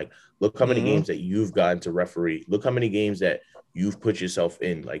 Shannon. Like, look how many games that you've gotten to referee. Look how many games that you've put yourself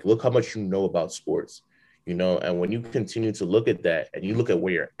in. Like, look how much you know about sports. And when you continue to look at that and you look at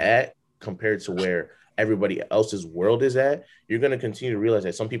where you're at compared to where everybody else's world is at, you're going to continue to realize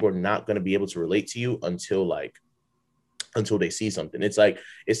that some people are not going to be able to relate to you until they see something. It's like,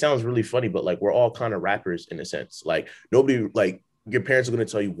 it sounds really funny, but like, we're all kind of rappers in a sense. Like, nobody, like, your parents are going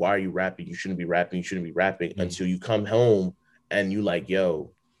to tell you, why are you rapping? You shouldn't be rapping until you come home and you like,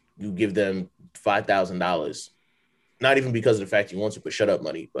 yo, you give them $5,000. Not even because of the fact you want to, but shut up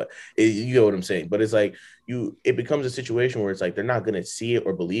money. But you know what I'm saying? But it's like, it becomes a situation where it's like, they're not going to see it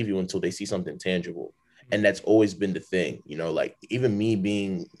or believe you until they see something tangible. And that's always been the thing, like, even me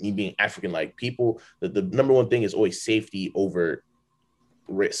being African, like, people, the number one thing is always safety over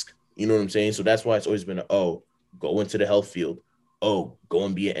risk. You know what I'm saying? So that's why it's always been, go into the health field. Oh, go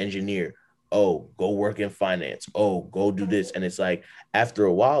and be an engineer. Oh, go work in finance. Oh, go do this. And it's like, after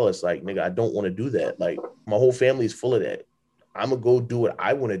a while, it's like, nigga, I don't want to do that. Like, my whole family is full of that. I'm going to go do what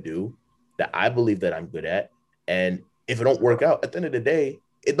I want to do, that I believe that I'm good at. And if it don't work out, at the end of the day,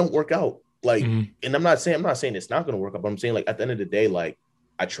 it don't work out. Like, and I'm not saying it's not going to work out, but I'm saying, like, at the end of the day, like,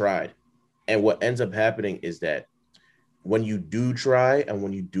 I tried. And what ends up happening is that when you do try and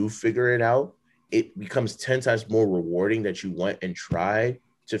when you do figure it out, it becomes 10 times more rewarding that you went and tried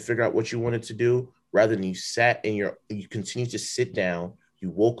to figure out what you wanted to do, rather than you continue to sit down, you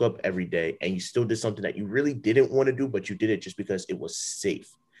woke up every day and you still did something that you really didn't want to do, but you did it just because it was safe.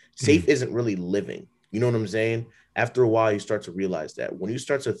 Safe isn't really living. You know what I'm saying? After a while, you start to realize that when you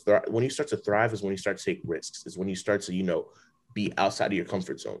start to thrive is when you start to take risks, is when you start to, be outside of your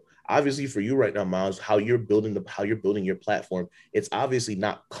comfort zone. Obviously, for you right now, Miles, how you're building your platform, it's obviously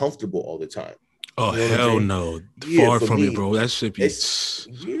not comfortable all the time. Oh, You know hell no. Yeah, Far for from me, it, bro. That should be.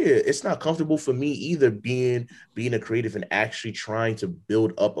 it's not comfortable for me either being a creative and actually trying to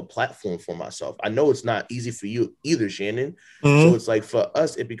build up a platform for myself. I know it's not easy for you either, Shannon. So it's like for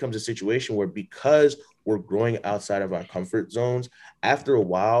us, it becomes a situation where because we're growing outside of our comfort zones, after a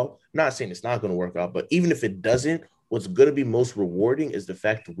while, not saying it's not going to work out, but even if it doesn't, what's going to be most rewarding is the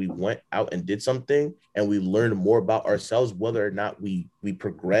fact that we went out and did something and we learned more about ourselves, whether or not we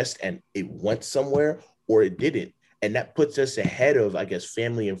progressed and it went somewhere or it didn't. And that puts us ahead of, I guess,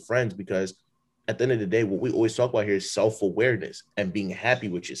 family and friends, because at the end of the day, what we always talk about here is self-awareness and being happy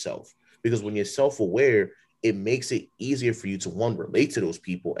with yourself. Because when you're self-aware, it makes it easier for you to, one, relate to those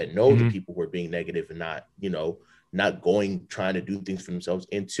people and know the people who are being negative and not, not trying to do things for themselves.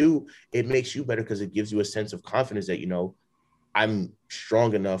 And two, it makes you better because it gives you a sense of confidence that, I'm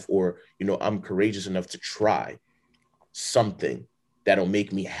strong enough or, I'm courageous enough to try something that'll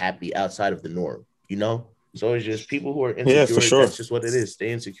make me happy outside of the norm, So it's just people who are insecure. Yeah, for sure. That's just what it is.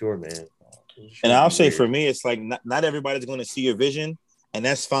 Stay insecure, man. And I'll say for me, it's like not everybody's going to see your vision, and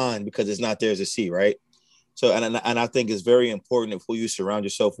that's fine because it's not theirs to see, right? So, and I think it's very important of who you surround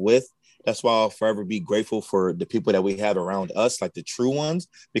yourself with. That's why I'll forever be grateful for the people that we have around us, like the true ones,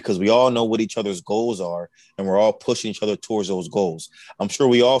 because we all know what each other's goals are, and we're all pushing each other towards those goals. I'm sure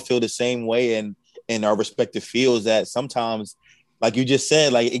we all feel the same way in our respective fields, that sometimes, like you just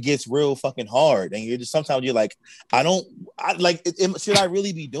said, like it gets real fucking hard, and sometimes you're like, should I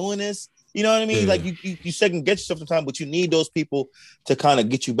really be doing this? You know what I mean? Yeah. Like you second guess yourself sometimes, but you need those people to kind of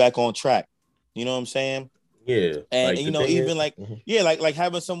get you back on track. You know what I'm saying? Yeah. And even like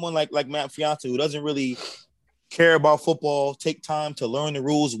having someone like Matt Fianza, who doesn't really care about football, take time to learn the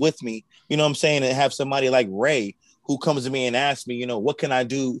rules with me. You know what I'm saying? And have somebody like Ray who comes to me and asks me, what can I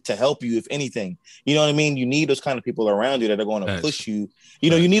do to help you, if anything? You know what I mean? You need those kind of people around you that are going to push you.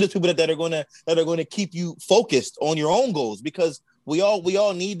 You need those people that are going to keep you focused on your own goals, because we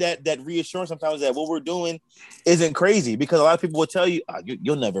all need that reassurance sometimes that what we're doing isn't crazy, because a lot of people will tell you,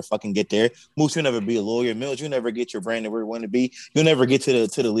 you'll never fucking get there. Moose, you'll never be a lawyer. Mills, you'll never get your brand that where you want to be. You'll never get to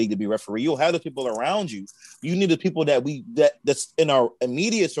the league to be referee. You'll have the people around you. You need the people that's in our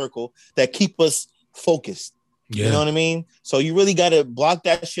immediate circle that keep us focused. Yeah. You know what I mean? So you really got to block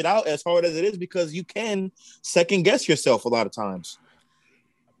that shit out, as hard as it is, because you can second guess yourself a lot of times.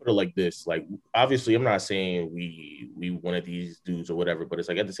 Put it like this, like, obviously I'm not saying we one of these dudes or whatever, but it's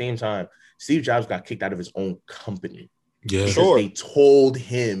like at the same time, Steve Jobs got kicked out of his own company. Yeah, because they told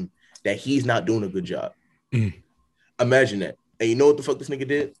him that he's not doing a good job. Imagine that. And you know what the fuck this nigga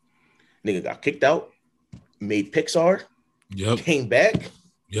did? Nigga got kicked out, made Pixar, came back,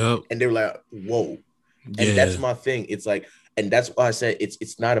 and they were like, whoa. And that's my thing. It's like, and that's why I said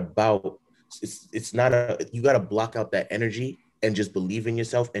it's not about, it's not you got to block out that energy and just believe in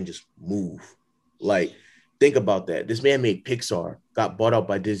yourself and just move. Like, think about that. This man made Pixar, got bought out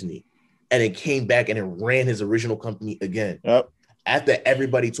by Disney, and then came back and then ran his original company again. Yep. After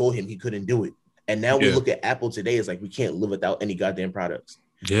everybody told him he couldn't do it. And now we look at Apple today, it's like we can't live without any goddamn products.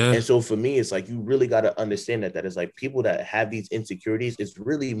 Yeah. And so for me, it's like you really got to understand that it's like people that have these insecurities, it's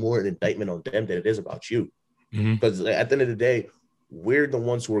really more an indictment on them than it is about you. Because at the end of the day, we're the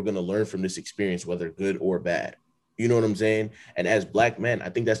ones who are going to learn from this experience, whether good or bad. You know what I'm saying? And as Black men, I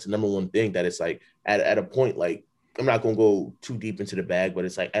think that's the number one thing, that it's like at a point, like, I'm not going to go too deep into the bag, but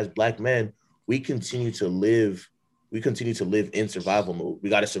it's like, as Black men, we continue to live in survival mode. We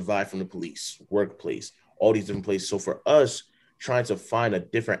got to survive from the police, workplace, all these different places. So for us, trying to find a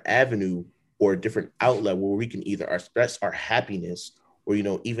different avenue or a different outlet where we can either express our happiness or,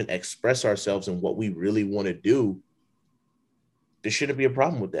 even express ourselves in what we really want to do, there shouldn't be a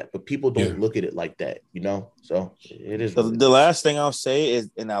problem with that. But people don't look at it like that, So it is. The last thing I'll say is,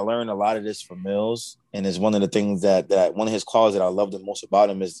 and I learned a lot of this from Mills, and it's one of the things that one of his qualities that I love the most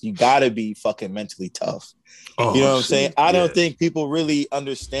about him is you got to be fucking mentally tough. You know what I'm saying? I don't think people really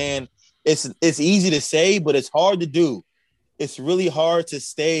understand. It's easy to say, but it's hard to do. It's really hard to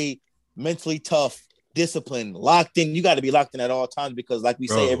stay mentally tough, disciplined, locked in. You got to be locked in at all times, because like we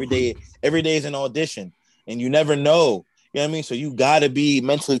say, every day is an audition, and you never know. You know what I mean? So you got to be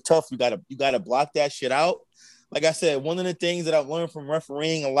mentally tough. You got to block that shit out. Like I said, one of the things that I've learned from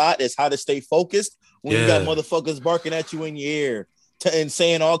refereeing a lot is how to stay focused when you got motherfuckers barking at you in your ear and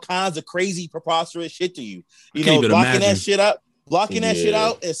saying all kinds of crazy, preposterous shit to you. Blocking that shit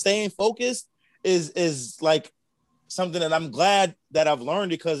out and staying focused is like something that I'm glad that I've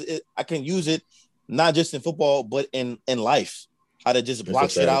learned, because I can use it not just in football, but in life. How to just block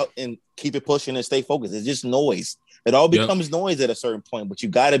shit out and keep it pushing and stay focused. It's just noise. It all becomes noise at a certain point, but you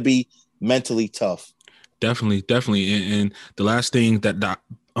got to be mentally tough. Definitely. And the last thing that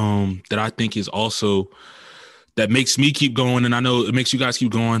I think is also that makes me keep going, and I know it makes you guys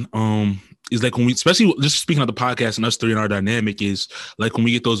keep going, is like when we, especially just speaking of the podcast and us three and our dynamic, is like when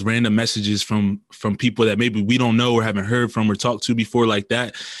we get those random messages from people that maybe we don't know or haven't heard from or talked to before like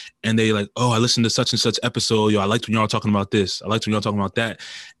that. And they like, oh, I listened to such and such episode. Yo, I liked when y'all talking about this. I liked when y'all talking about that.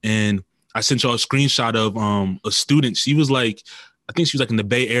 And I sent y'all a screenshot of a student. She was like, I think she was like in the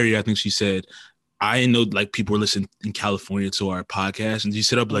Bay Area. I think she said, I didn't know like people were listening in California to our podcast. And she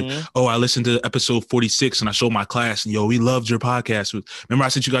set up like, oh, I listened to episode 46 and I showed my class and yo, we loved your podcast. Remember I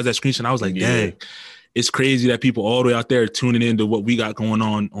sent you guys that screenshot? I was like, dang, it's crazy that people all the way out there are tuning into what we got going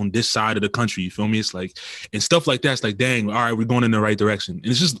on this side of the country. You feel me? It's like, and stuff like that. It's like, dang, all right, we're going in the right direction. And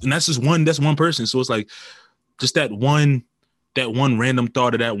it's just, and that's one person. So it's like just that one random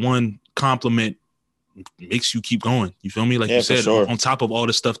thought or that one compliment makes you keep going. You feel me? Like you said, on top of all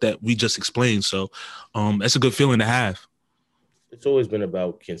the stuff that we just explained. So that's a good feeling to have. It's always been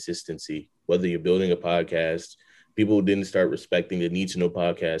about consistency. Whether you're building a podcast, people didn't start respecting the Need to Know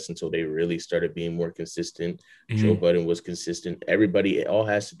podcast until they really started being more consistent. Joe Budden was consistent. Everybody, it all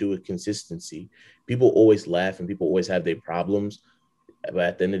has to do with consistency. People always laugh and people always have their problems. But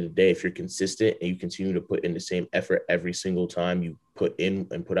at the end of the day, if you're consistent and you continue to put in the same effort every single time you put in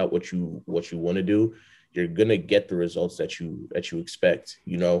and put out what you want to do, you're gonna get the results that you expect,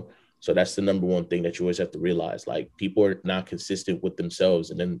 you know. So that's the number one thing that you always have to realize. Like, people are not consistent with themselves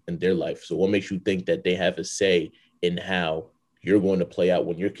and in their life. So what makes you think that they have a say in how you're going to play out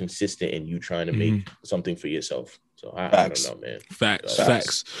when you're consistent and you trying to make something for yourself? So I don't know, man. Facts.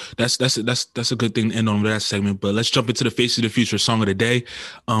 That's a good thing to end on that segment. But let's jump into the Face of the Future song of the day,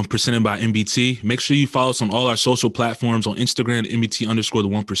 presented by MBT. Make sure you follow us on all our social platforms on Instagram,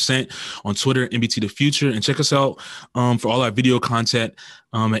 MBT_the1%, on Twitter, MBT the Future, and check us out for all our video content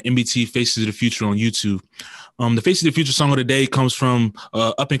at MBT Faces of the Future on YouTube. The Face of the Future song of the day comes from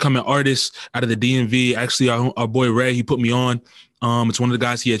up and coming artist out of the DMV. Actually, our boy Ray, he put me on. It's one of the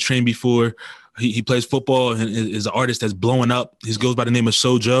guys he had trained before. He plays football and is an artist that's blowing up. He goes by the name of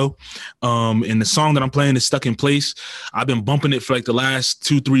Sojo. And the song that I'm playing is Stuck in Place. I've been bumping it for like the last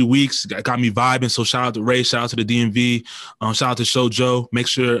 2-3 weeks. It got me vibing. So shout out to Ray, shout out to the DMV, shout out to Sojo. Make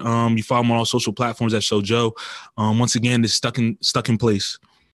sure you follow him on all social platforms at Sojo. Once again, it's Stuck in Place.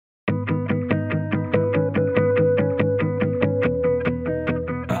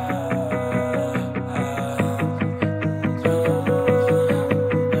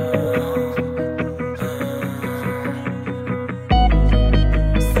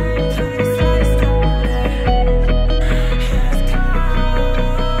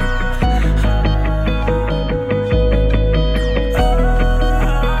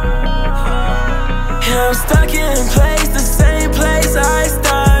 I'm stuck in place, the same place I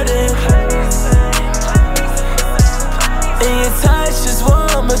started. And your touch is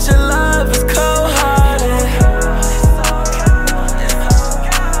warm, but your love is cold-hearted.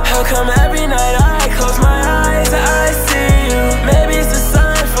 How come every night I close my eyes and I see you? Maybe it's a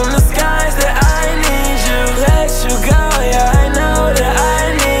sign from the skies that I need you. Let you go, yeah, I know that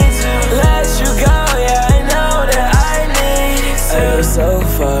I need you. Let you go, yeah, I know that I need you. I go so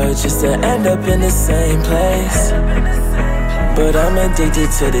far just to end up in the same place, but I'm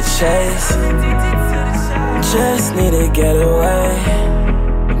addicted to the chase. Just need to get away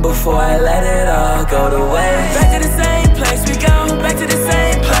before I let it all go to waste. Back to the same place we go, back to the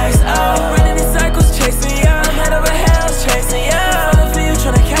same place. Oh, running in circles chasing you, I'm head over heels chasing you. Falling for you,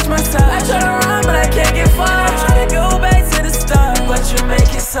 trying to catch myself. I try to run, but I can't get far. I'm trying to go back to the start, but you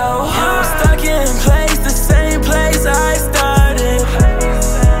make it so hard. I'm stuck in place, the same place I started.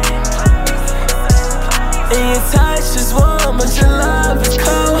 And your touch is warm, but your love is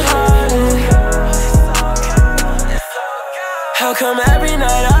cold-hearted. How come every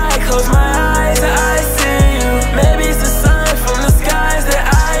night I close my eyes and I see you? Maybe it's a sign from the skies that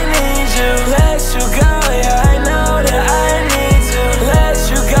I need you. Let you go, yeah, I know that I need you. Let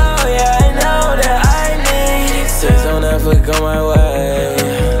you go, yeah, I know that I need you. Things don't ever go my way.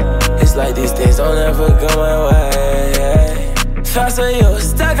 It's like these things don't ever go my way. Thoughts of you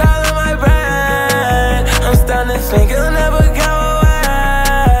stuck all in my brain. I'm starting to think it'll never go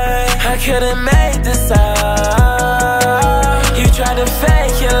away. I couldn't make this up. You tried to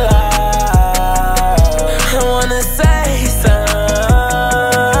fake your love. I wanna say some,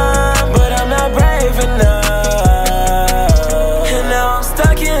 but I'm not brave enough. And now I'm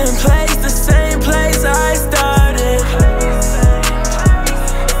stuck in place, the same place I started.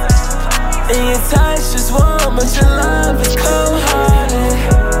 And your touch is warm, but your love is cold-hearted.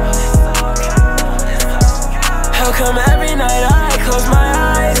 How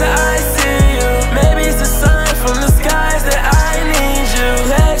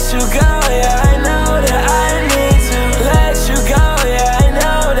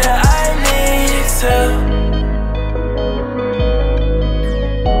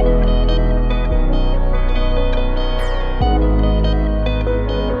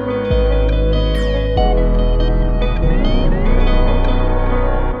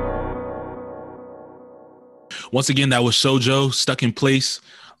Once again, that was Sojo, Stuck in Place.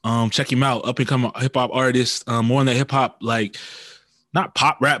 Check him out, up and coming hip hop artist. More on that hip hop, like not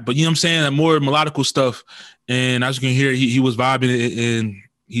pop rap, but you know what I'm saying, that more melodical stuff. And as you can hear, he was vibing and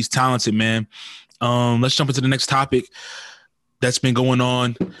he's talented, man. Let's jump into the next topic that's been going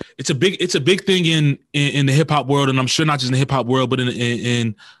on. It's a big thing in the hip hop world, and I'm sure not just in the hip hop world, but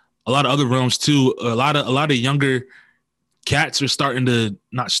in a lot of other realms too. A lot of younger cats are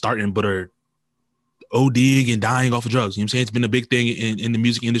are ODing and dying off of drugs. You know what I'm saying? It's been a big thing in the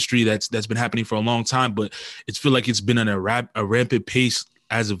music industry that's been happening for a long time, but it's feel like it's been at a rampant pace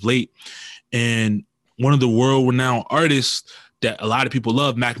as of late. And one of the world-renowned artists that a lot of people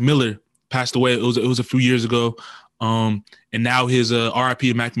love, Mac Miller, passed away. It was a few years ago. And now his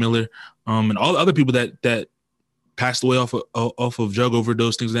RIP Mac Miller, and all the other people that passed away off of drug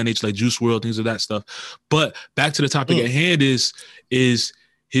overdose, things of that nature, like Juice WRLD, things of that stuff. But back to the topic at hand is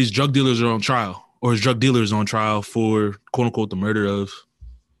his drug dealers are on trial, or his drug dealers on trial for quote unquote the murder of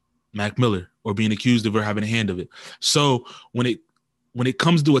Mac Miller, or being accused of or having a hand of it. So when it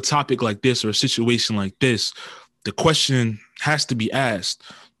comes to a topic like this or a situation like this, the question has to be asked: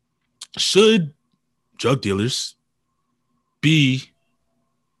 should drug dealers be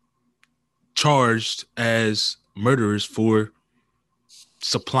charged as murderers for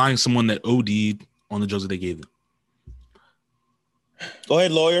supplying someone that OD'd on the drugs that they gave them? Go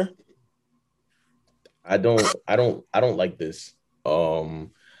ahead, lawyer. I don't like this. And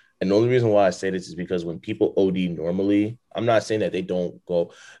the only reason why I say this is because when people OD normally, I'm not saying that they don't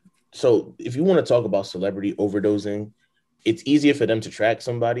go. So if you want to talk about celebrity overdosing, it's easier for them to track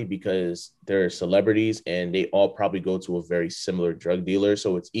somebody because they're celebrities and they all probably go to a very similar drug dealer.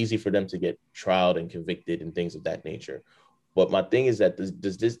 So it's easy for them to get trialed and convicted and things of that nature. But my thing is that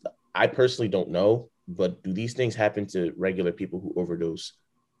does this, I personally don't know, but do these things happen to regular people who overdose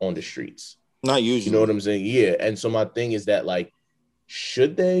on the streets? Not usually. You know what I'm saying? Yeah. And so my thing is that, like,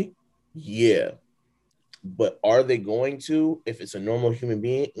 should they? Yeah. But are they going to, if it's a normal human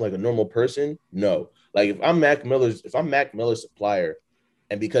being, like a normal person? No. Like if I'm Mac Miller's supplier,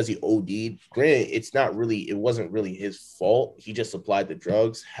 and because he OD'd, granted, it wasn't really his fault. He just supplied the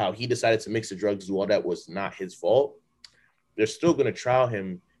drugs. How he decided to mix the drugs, do all that was not his fault. They're still going to trial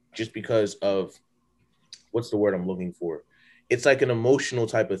him just because of, what's the word I'm looking for? It's like an emotional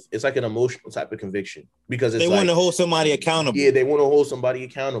type of conviction, because it's they want to hold somebody accountable. Yeah, they want to hold somebody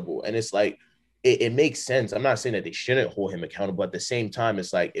accountable. And it's like, it makes sense. I'm not saying that they shouldn't hold him accountable. At the same time,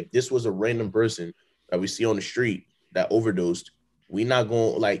 it's like, if this was a random person that we see on the street that overdosed, we not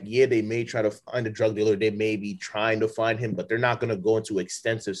going, like, yeah, they may try to find a drug dealer. They may be trying to find him, but they're not going to go into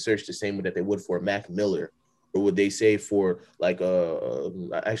extensive search the same way that they would for Mac Miller. Or would they say for, like,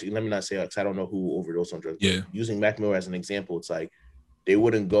 actually, let me not say, because I don't know who overdosed on drugs. Yeah. Using Mac Miller as an example, it's like they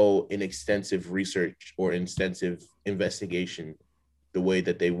wouldn't go in extensive research or extensive investigation the way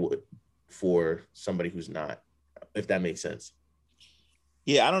that they would for somebody who's not, if that makes sense.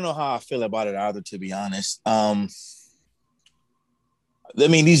 Yeah, I don't know how I feel about it either, to be honest. I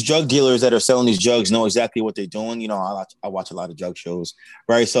mean, these drug dealers that are selling these drugs know exactly what they're doing. You know, I watch a lot of drug shows,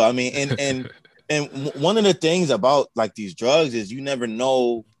 right? So, I mean, and one of the things about, like, these drugs is you never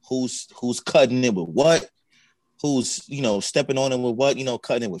know who's cutting it with what, who's, you know, stepping on it with what, you know,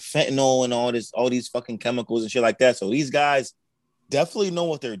 cutting it with fentanyl and all these fucking chemicals and shit like that. So these guys definitely know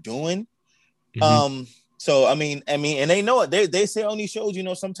what they're doing. Mm-hmm. So I mean, and they know it. They say on these shows, you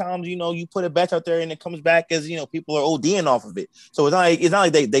know, sometimes, you know, you put a batch out there and it comes back as, you know, people are ODing off of it. So it's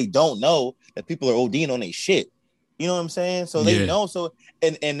not like they don't know that people are ODing on their shit. You know what I'm saying? So they know. So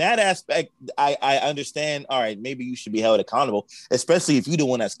in that aspect, I understand. All right, maybe you should be held accountable, especially if you're the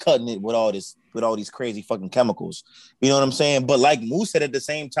one that's cutting it with all these crazy fucking chemicals. You know what I'm saying? But like Moose said, at the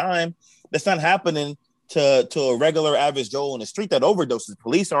same time, that's not happening to a regular average Joe on the street that overdoses.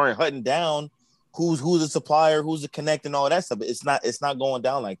 Police aren't hunting down who's the supplier, who's the connect, and all that stuff. It's not going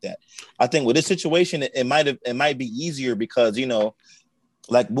down like that. I think with this situation, it might be easier because, you know,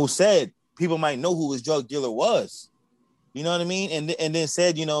 like Moose said, people might know who his drug dealer was. You know what I mean? And then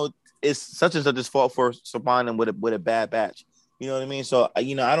said, you know, it's such and such's fault for supplying them with a bad batch. You know what I mean? So,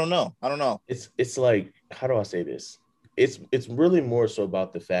 you know, I don't know. It's like, how do I say this? It's really more so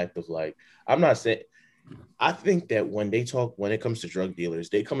about the fact of, like, I'm not saying, I think that when it comes to drug dealers,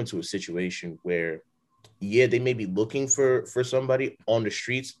 they come into a situation where, yeah, they may be looking for somebody on the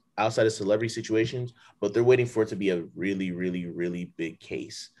streets outside of celebrity situations, but they're waiting for it to be a really, really, really big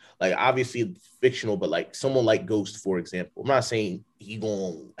case. Like, obviously fictional, but like someone like Ghost, for example. I'm not saying he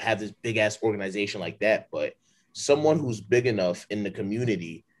gonna have this big ass organization like that, but someone who's big enough in the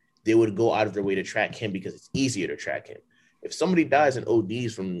community, they would go out of their way to track him because it's easier to track him. If somebody dies and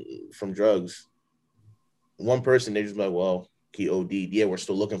ODs from drugs, one person, they just like, well, he OD'd. Yeah, we're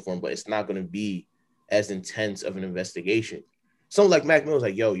still looking for him, but it's not going to be as intense of an investigation. Someone like Mac Miller's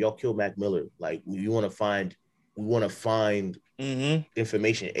like, yo, y'all killed Mac Miller. Like, we want to find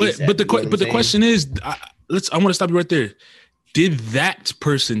information ASAP. But the question is, I want to stop you right there. Did that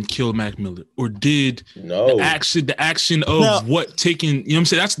person kill Mac Miller, or did the action of what taking? You know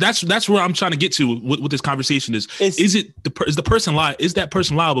what I'm saying? That's where I'm trying to get to. What this conversation is the person is that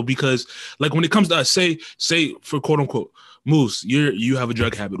person liable? Because like when it comes to us, say for quote unquote Moose, you have a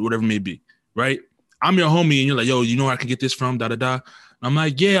drug habit, whatever it may be, right? I'm your homie, and you're like, yo, you know where I can get this from? Da da da. I'm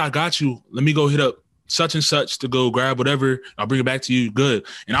like, yeah, I got you. Let me go hit up such and such to go grab whatever. I'll bring it back to you. Good.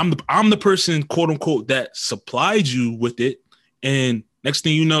 And I'm the person, quote unquote, that supplied you with it. And next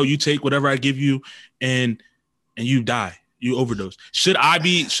thing you know, you take whatever I give you and you die. You overdose. Should I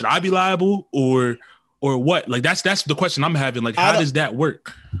be liable or what? Like that's the question I'm having. Like, how does that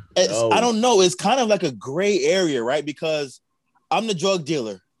work? I don't know. It's kind of like a gray area, right? Because I'm the drug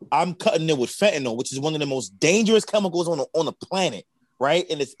dealer. I'm cutting it with fentanyl, which is one of the most dangerous chemicals on the planet, right?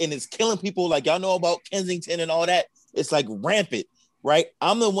 And it's killing people. Like y'all know about Kensington and all that. It's like rampant, right?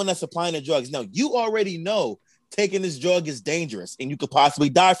 I'm the one that's supplying the drugs. Now you already know taking this drug is dangerous and you could possibly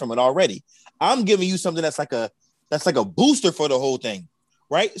die from it already. I'm giving you something that's like a booster for the whole thing,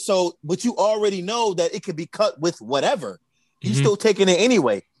 right? So, but you already know that it could be cut with whatever. You still taking it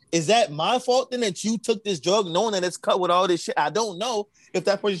anyway. Is that my fault then that you took this drug knowing that it's cut with all this shit? I don't know if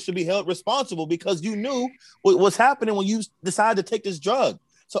that person should be held responsible because you knew what was happening when you decided to take this drug.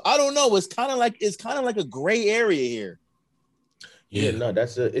 So I don't know. It's kind of like a gray area here. Yeah, no,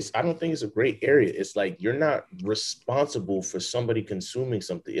 I don't think it's a great area. It's like you're not responsible for somebody consuming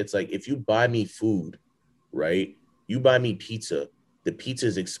something. It's like if you buy me food, right? You buy me pizza, the pizza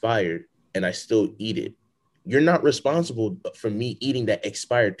is expired and I still eat it. You're not responsible for me eating that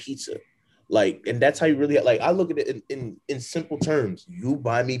expired pizza. Like, and that's how you really like I look at it in simple terms. You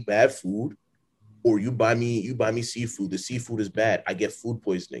buy me bad food or you buy me seafood. The seafood is bad. I get food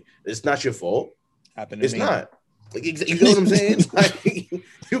poisoning. It's not your fault. It's not. Like, you know what I'm saying? Like,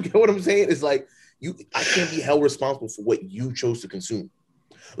 you get what I'm saying? It's like I can't be held responsible for what you chose to consume.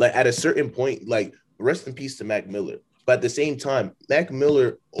 Like at a certain point, like rest in peace to Mac Miller. But at the same time, Mac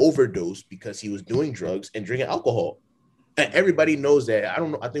Miller overdosed because he was doing drugs and drinking alcohol. And everybody knows that. I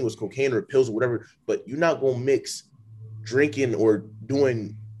don't know. I think it was cocaine or pills or whatever. But you're not gonna mix drinking or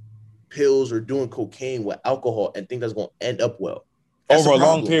doing pills or doing cocaine with alcohol and think that's gonna end up well. Over a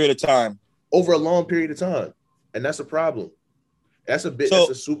long period of time. And that's a problem. That's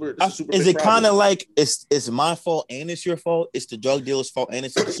a super. Is it kind of like it's my fault and it's your fault? It's the drug dealer's fault and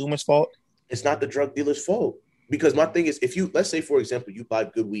it's the consumer's fault? It's not the drug dealer's fault. Because my thing is, let's say, for example, you buy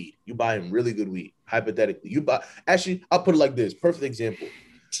good weed. You buy him really good weed, hypothetically. I'll put it like this. Perfect example.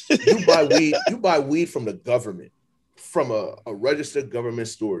 You buy weed from the government, from a registered government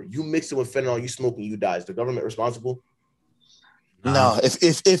store. You mix it with fentanyl, you smoke and you die. Is the government responsible? No.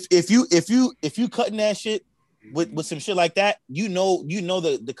 If you cutting that shit with some shit like that, you know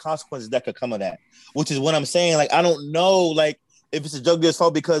the consequences that could come of that, which is what I'm saying. Like, I don't know, like, if it's a drug dealer's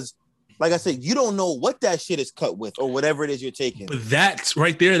fault because, like I said, you don't know what that shit is cut with or whatever it is you're taking. But that's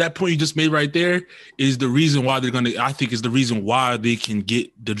right there. That point you just made right there is the reason why is the reason why they can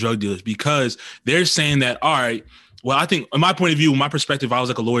get the drug dealers, because they're saying that, all right, well, I think in my point of view, my perspective, I was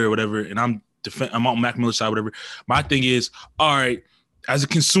like a lawyer or whatever, and I'm on Mac Miller's side, whatever. My thing is, all right, as a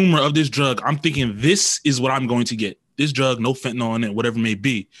consumer of this drug, I'm thinking this is what I'm going to get. This drug, no fentanyl in it, whatever it may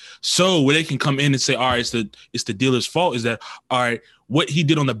be. So where they can come in and say, all right, it's the dealer's fault, is that, all right, what he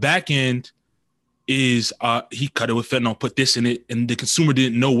did on the back end is he cut it with fentanyl, put this in it, and the consumer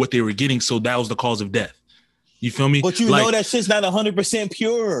didn't know what they were getting, so that was the cause of death. You feel me? But you know that shit's not 100%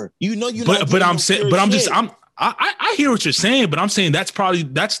 pure. You know you're not. But I'm saying, but I hear what you're saying, but I'm saying that's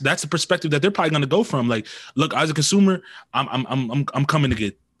the perspective that they're probably going to go from. Like, look, as a consumer, I'm coming to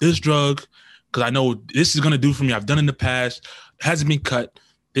get this drug because I know this is going to do for me. I've done it in the past. It hasn't been cut.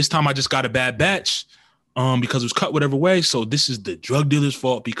 This time I just got a bad batch because it was cut whatever way. So this is the drug dealer's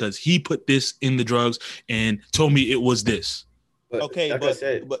fault because he put this in the drugs and told me it was this. But, okay, like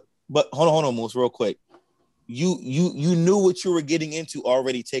but hold on, Moose, real quick. You knew what you were getting into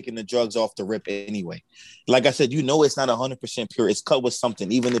already, taking the drugs off the rip anyway. Like I said, you know it's not 100% pure. It's cut with something,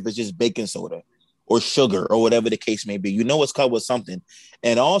 even if it's just baking soda or sugar or whatever the case may be. You know it's cut with something.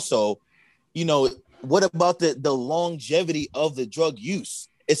 And also, you know, what about the longevity of the drug use?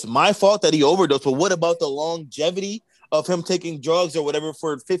 It's my fault that he overdosed, but what about the longevity of him taking drugs or whatever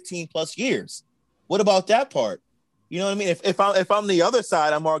for 15 plus years? What about that part? You know what I mean? If I'm the other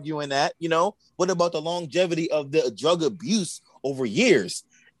side, I'm arguing that, you know, what about the longevity of the drug abuse over years?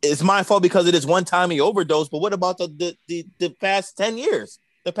 it's my fault because of this one time he overdosed. But what about the past 10 years,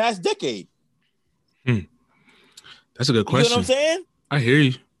 the past decade? That's a good question. You know what I'm saying? I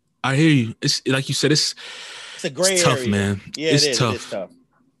hear you. It's like you said. It's a gray tough, area, man. Yeah, it's it is. tough. It's tough.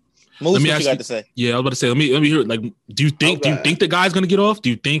 Moose, what you got to say? Yeah, I was about to say. Let me hear it. Like, do you think the guy's gonna get off?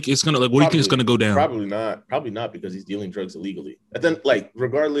 Do you think it's gonna what do you think is gonna go down? Probably not because he's dealing drugs illegally. And then, like,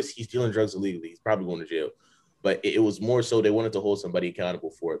 regardless, he's dealing drugs illegally. He's probably going to jail. But it was more so they wanted to hold somebody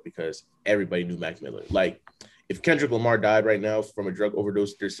accountable for it because everybody knew Mac Miller. Like, if Kendrick Lamar died right now from a drug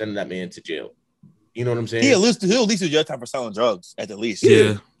overdose, they're sending that man to jail. You know what I'm saying? He'll at least do jail time for selling drugs, at the least.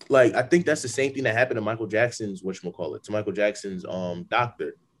 Yeah. Like, I think that's the same thing that happened to Michael Jackson's,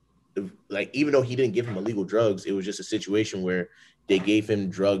 doctor. Like, even though he didn't give him illegal drugs, it was just a situation where they gave him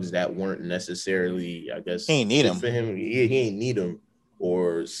drugs that weren't necessarily, I guess, he ain't need them for him. He ain't need them,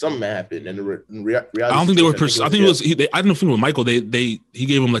 or something happened. And reality, I don't think they were. I think it was. I don't think with Michael. He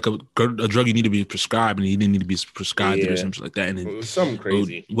gave him like a drug he needed to be prescribed, and he didn't need to be prescribed or something like that. And it was something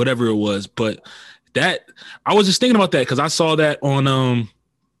crazy, whatever it was. But that I was just thinking about that because I saw that on it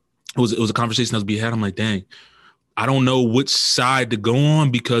was a conversation that was being had. I'm like, dang. I don't know which side to go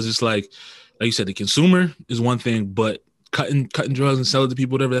on because it's like you said, the consumer is one thing, but cutting drugs and selling to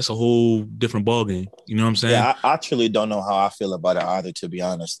people, whatever, that's a whole different ballgame. You know what I'm saying? Yeah, I truly don't know how I feel about it either, to be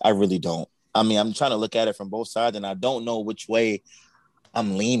honest. I really don't. I mean, I'm trying to look at it from both sides, and I don't know which way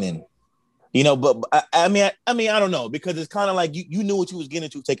I'm leaning. You know, but I mean, I don't know, because it's kind of like you knew what you was getting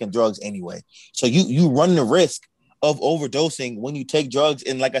into taking drugs anyway. So you run the risk of overdosing when you take drugs,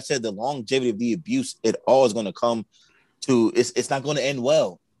 and like I said, the longevity of the abuse, it all is going to come to it's not going to end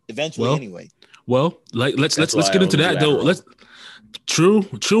well eventually anyway. Well, like let's get into that though.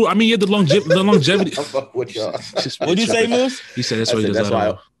 True. I mean, yeah, the longevity. What y'all? What'd you say, Moose? He said that's why he does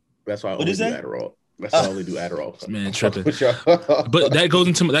Adderall. That's why I only do Adderall. That's why I only do Adderall. Man, tripping. But that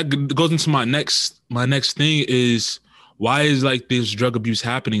goes into my next thing is, why is like this drug abuse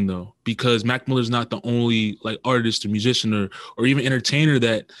happening though? Because Mac Miller's not the only like artist or musician or even entertainer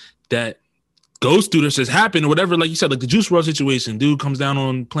that goes through this, has happened or whatever. Like you said, like the Juice WRLD situation, dude comes down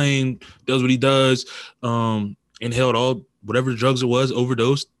on plane, does what he does, inhaled all whatever drugs it was,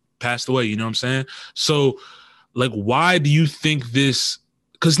 overdosed, passed away. You know what I'm saying? So like, why do you think this?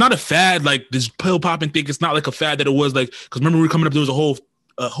 Because it's not a fad, like this pill popping thing. It's not like a fad that it was like, because remember we were coming up, there was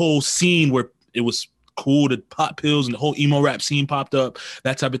a whole scene where it was cool to pop pills and the whole emo rap scene popped up,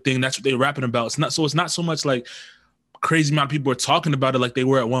 that type of thing. That's what they were rapping about. It's not so much like crazy amount of people are talking about it like they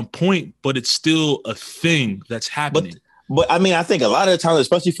were at one point, but it's still a thing that's happening. But I mean, I think a lot of the time,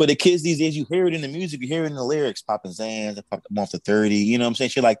 especially for the kids these days, you hear it in the music, you hear it in the lyrics, popping Zans, I popped them off to 30, you know what I'm saying?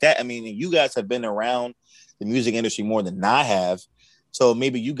 Shit like that. I mean, you guys have been around the music industry more than I have. So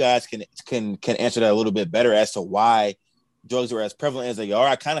maybe you guys can answer that a little bit better as to why drugs are as prevalent as they are.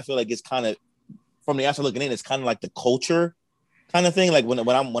 I kind of feel like it's kind of, from the outside looking in, it's kind of like the culture kind of thing. Like when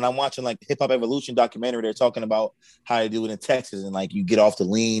I'm watching like the Hip Hop Evolution documentary, they're talking about how they do it in Texas, and like you get off the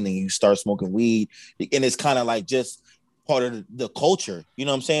lean and you start smoking weed, and it's kind of like just part of the culture. You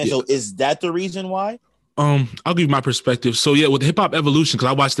know what I'm saying? Yeah. So is that the reason why? I'll give you my perspective. So yeah, with Hip Hop Evolution, because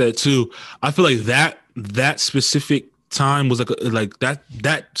I watched that too, I feel like that specific time was like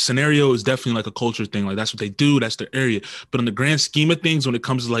that scenario is definitely like a culture thing. Like that's what they do, that's their area. But in the grand scheme of things, when it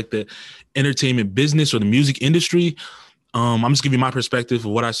comes to like the entertainment business or the music industry, I'm just giving you my perspective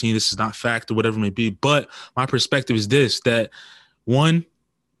of what I've seen. This is not fact or whatever it may be, but my perspective is this: that one,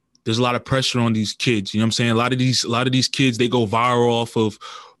 there's a lot of pressure on these kids. You know what I'm saying? A lot of these kids, they go viral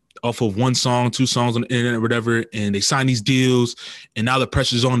off of one song, two songs on the internet or whatever, and they sign these deals, and now the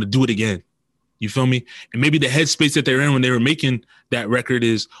pressure's on to do it again. You feel me? And maybe the headspace that they're in when they were making that record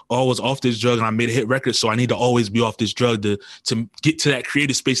is, oh, I was off this drug and I made a hit record, so I need to always be off this drug to get to that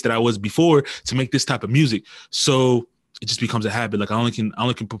creative space that I was before to make this type of music. So it just becomes a habit. Like I only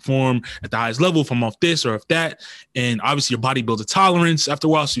can perform at the highest level if I'm off this or off that. And obviously your body builds a tolerance after a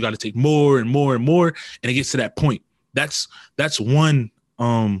while, so you got to take more and more and more, and it gets to that point. That's one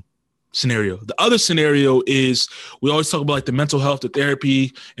scenario. The other scenario is we always talk about like the mental health, the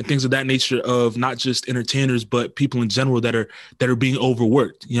therapy, and things of that nature of not just entertainers, but people in general that are being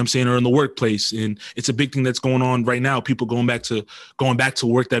overworked. You know what I'm saying? Or in the workplace, and it's a big thing that's going on right now. People going back to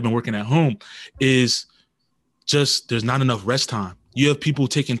work that have been working at home is just there's not enough rest time. You have people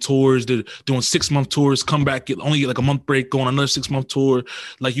taking tours, they're doing 6-month tours, come back, only get like a month break, go on another 6-month tour.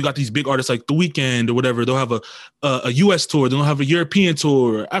 Like you got these big artists like The Weeknd or whatever. They'll have a US tour, they'll have a European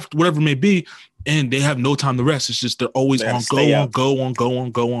tour, after whatever it may be, and they have no time to rest. It's just they're always on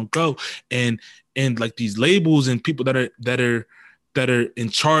go. And like these labels and people that are in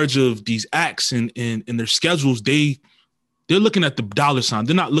charge of these acts and their schedules, they they're looking at the dollar sign.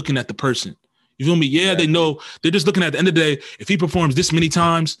 They're not looking at the person. You feel me? Yeah, exactly. They know. They're just looking at the end of the day. If he performs this many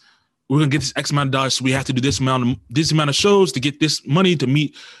times, we're gonna get this X amount of dollars. So we have to do this amount of shows to get this money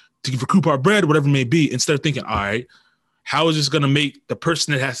to recoup our bread, whatever it may be. Instead of thinking, all right, how is this gonna make the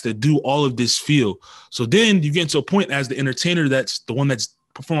person that has to do all of this feel? So then you get into a point as the entertainer, that's the one that's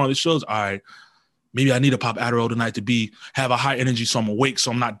performing all these shows. All right, maybe I need to pop Adderall tonight to have a high energy, so I'm awake,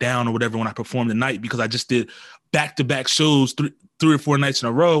 so I'm not down or whatever when I perform tonight, because I just did back-to-back shows 3 or 4 nights in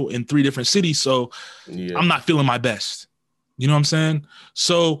a row in 3 different cities. So I'm not feeling my best. You know what I'm saying?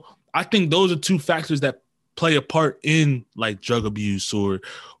 So I think those are 2 factors that play a part in like drug abuse or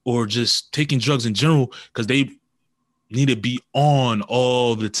just taking drugs in general, because they need to be on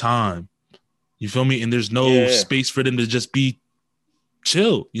all the time. You feel me? And there's no space for them to just be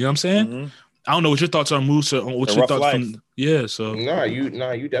chill. You know what I'm saying? Mm-hmm. I don't know what your thoughts are, Moose, or what your thoughts from. Yeah, so you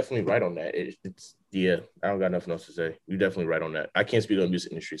definitely right on that. It's I don't got nothing else to say. You definitely right on that. I can't speak on the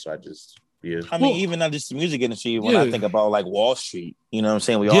music industry, so I just I mean, even not just the music industry. When I think about like Wall Street, you know what I'm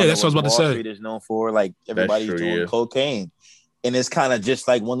saying? We all know that's what I was about Wall to say. Street is known for. Like everybody's doing cocaine, and it's kind of just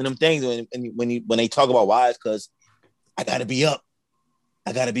like one of them things when they talk about why, it's because I got to be up,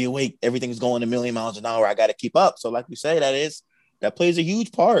 I got to be awake. Everything's going a million miles an hour. I got to keep up. So, like we say, that plays a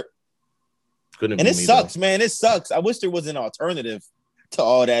huge part. And it sucks, man. It sucks. I wish there was an alternative to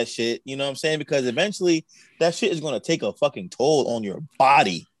all that shit. You know what I'm saying? Because eventually that shit is going to take a fucking toll on your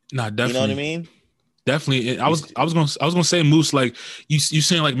body. Nah, definitely. You know what I mean? Definitely. I was gonna say, Moose, like you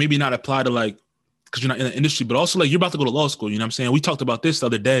saying like maybe not apply to like, because you're not in the industry, but also like you're about to go to law school. You know what I'm saying? We talked about this the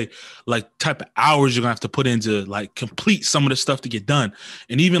other day, like type of hours you're gonna have to put into like complete some of the stuff to get done.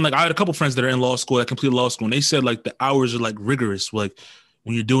 And even like I had a couple friends that are in law school that completed law school, and they said like the hours are like rigorous. Like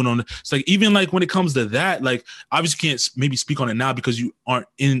when you're doing it's like even like when it comes to that, like obviously you can't maybe speak on it now because you aren't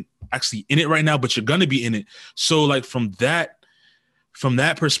actually in it right now, but you're gonna be in it. So like from that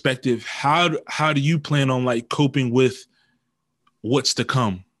perspective, how do you plan on like coping with what's to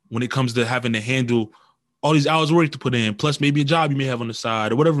come when it comes to having to handle all these hours of work to put in, plus maybe a job you may have on the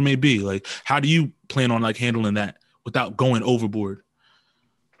side or whatever it may be? Like, how do you plan on like handling that without going overboard?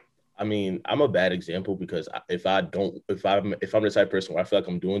 I mean, I'm a bad example because if I'm the type of person where I feel like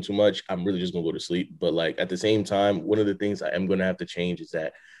I'm doing too much, I'm really just gonna go to sleep. But like at the same time, one of the things I am gonna have to change is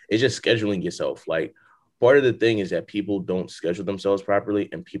that it's just scheduling yourself. Like part of the thing is that people don't schedule themselves properly,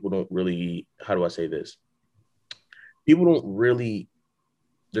 and people don't really, how do I say this?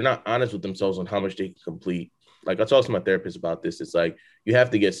 They're not honest with themselves on how much they can complete. Like I talked to my therapist about this. It's like, you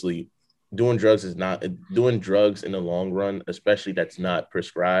have to get sleep. Doing drugs in the long run, especially that's not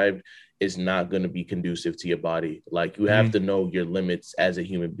prescribed, is not going to be conducive to your body. Like you have to know your limits as a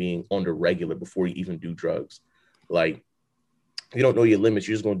human being on the regular before you even do drugs. Like if you don't know your limits,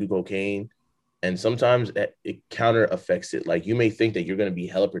 you're just going to do cocaine. And sometimes it counter affects it. Like you may think that you're going to be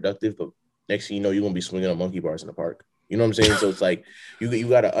hella productive, but next thing you know, you're going to be swinging on monkey bars in the park. You know what I'm saying? So it's like, you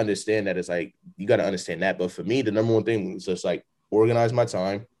got to understand that. It's like, you got to understand that. But for me, the number one thing is just like organize my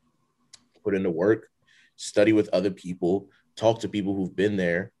time, put in the work, study with other people, talk to people who've been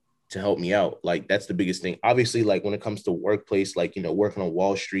there to help me out. Like that's the biggest thing. Obviously, like when it comes to workplace, like, you know, working on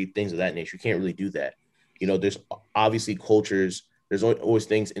Wall Street, things of that nature, you can't really do that. You know, there's obviously cultures, there's always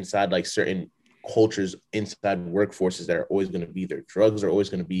things inside like certain cultures inside workforces that are always going to be there. Drugs are always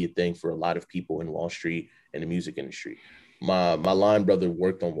going to be a thing for a lot of people in Wall Street and the music industry. My line brother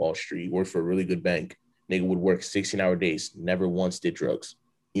worked on Wall Street, worked for a really good bank. Nigga would work 16-hour days, never once did drugs.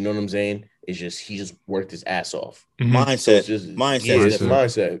 You know what I'm saying? It's just, he just worked his ass off. Mindset. So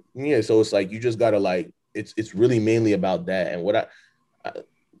mindset. Yeah. So it's like, you just gotta like, it's really mainly about that. And what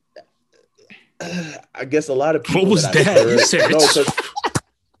I guess a lot of people. What was that?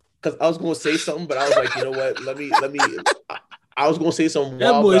 Because I was going to say something, but I was like, you know what? Let me. I was going to say something.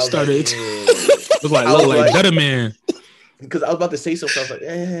 That boy started. Look like better man. Because I was about to say something. I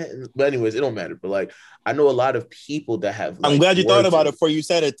was like, But anyways, it don't matter. But like, I know a lot of people that have. Like, I'm glad you thought about it before you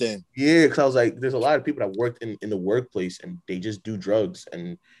said it then. Yeah, because I was like, there's a lot of people that worked in the workplace and they just do drugs.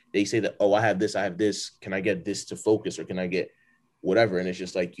 And they say that, oh, I have this. Can I get this to focus, or can I get whatever? And it's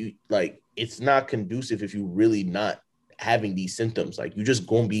just like, it's not conducive if you really not having these symptoms. Like, you just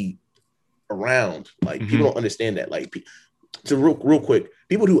gonna be around. Like, people don't understand that. Like, so real quick,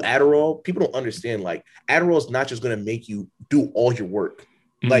 people do Adderall. People don't understand, like, Adderall is not just gonna make you do all your work.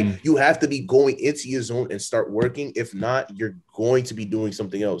 Like, you have to be going into your zone and start working. If not, you're going to be doing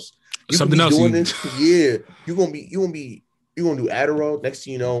something else. You're gonna do Adderall. Next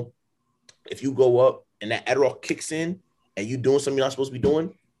thing you know, if you go up and that Adderall kicks in and you doing something you're not supposed to be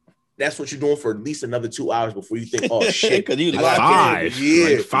doing, that's what you're doing for at least another 2 hours before you think, oh shit. Because you like 5.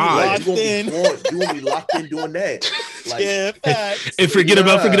 Yeah. Like 5. Like, you're gonna be locked in doing that. Like, Yeah, facts. and forget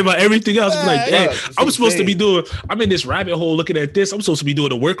about everything else. Be like, dang, That's I'm supposed to be insane. I'm in this rabbit hole looking at this. I'm supposed to be doing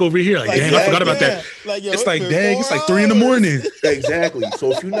the work over here. Like, dang, I forgot about that. Like, yo, It's like, been dang, 4 it's like 3 a.m. hours. Exactly.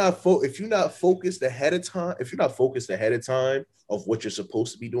 So if you're not focused ahead of time of what you're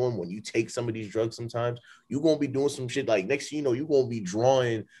supposed to be doing when you take some of these drugs, sometimes you're gonna be doing some shit. Like next thing you know, you're gonna be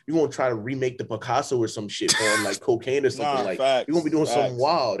drawing. You're gonna try to remake the Picasso or some shit on like cocaine or something. Facts, you're gonna be doing something facts.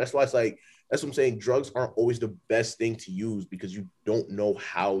 wild. That's why it's like. That's what I'm saying. Drugs aren't always the best thing to use because you don't know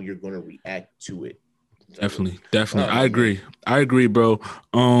how you're going to react to it. Definitely. I agree, bro.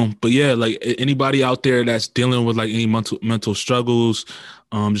 But yeah, like anybody out there that's dealing with like any mental struggles,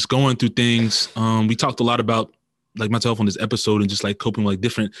 just going through things. We talked a lot about like mental health on this episode and just like coping with like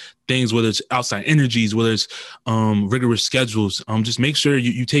different things, whether it's outside energies, whether it's rigorous schedules. Just make sure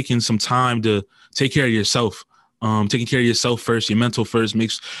you taking some time to take care of yourself. Taking care of yourself first, your mental first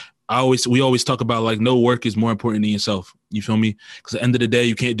we always talk about like no work is more important than yourself. You feel me? Because at the end of the day,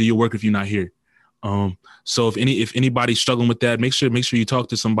 you can't do your work if you're not here. So if anybody's struggling with that, make sure you talk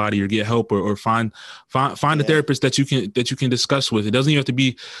to somebody or get help or find a therapist that you can discuss with. It doesn't even have to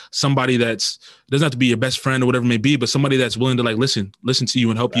be somebody doesn't have to be your best friend or whatever it may be, but somebody that's willing to like listen to you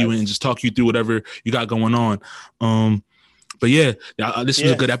and help you and just talk you through whatever you got going on. But yeah, this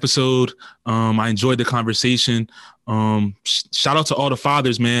was a good episode. I enjoyed the conversation. Shout out to all the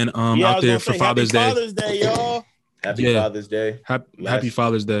fathers, man, out there for Father's Day. Father's Day, y'all. Happy Father's Day. Happy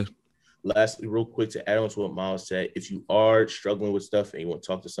Father's Day. Lastly, real quick to add on to what Miles said, if you are struggling with stuff and you want to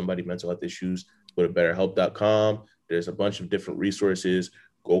talk to somebody, mental health issues, go to betterhelp.com. There's a bunch of different resources.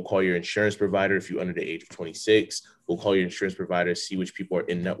 Go call your insurance provider if you're under the age of 26. Go call your insurance provider, see which people are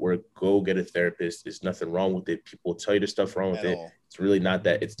in network. Go get a therapist. There's nothing wrong with it. People will tell you the stuff wrong with it. It's really not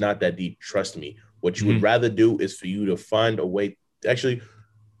that. It's not that deep. Trust me. What you would rather do is for you to find a way. Actually,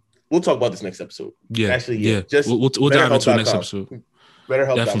 we'll talk about this next episode. Just we'll dive into the next episode.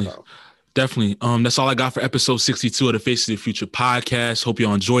 BetterHelp.com. Definitely. That's all I got for episode 62 of the Face of the Future podcast. Hope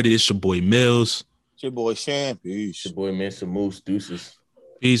y'all enjoyed it. It's your boy Mills. It's your boy Sham. Peace. It's your boy Mansa Moose. Deuces.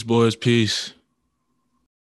 Peace, boys. Peace.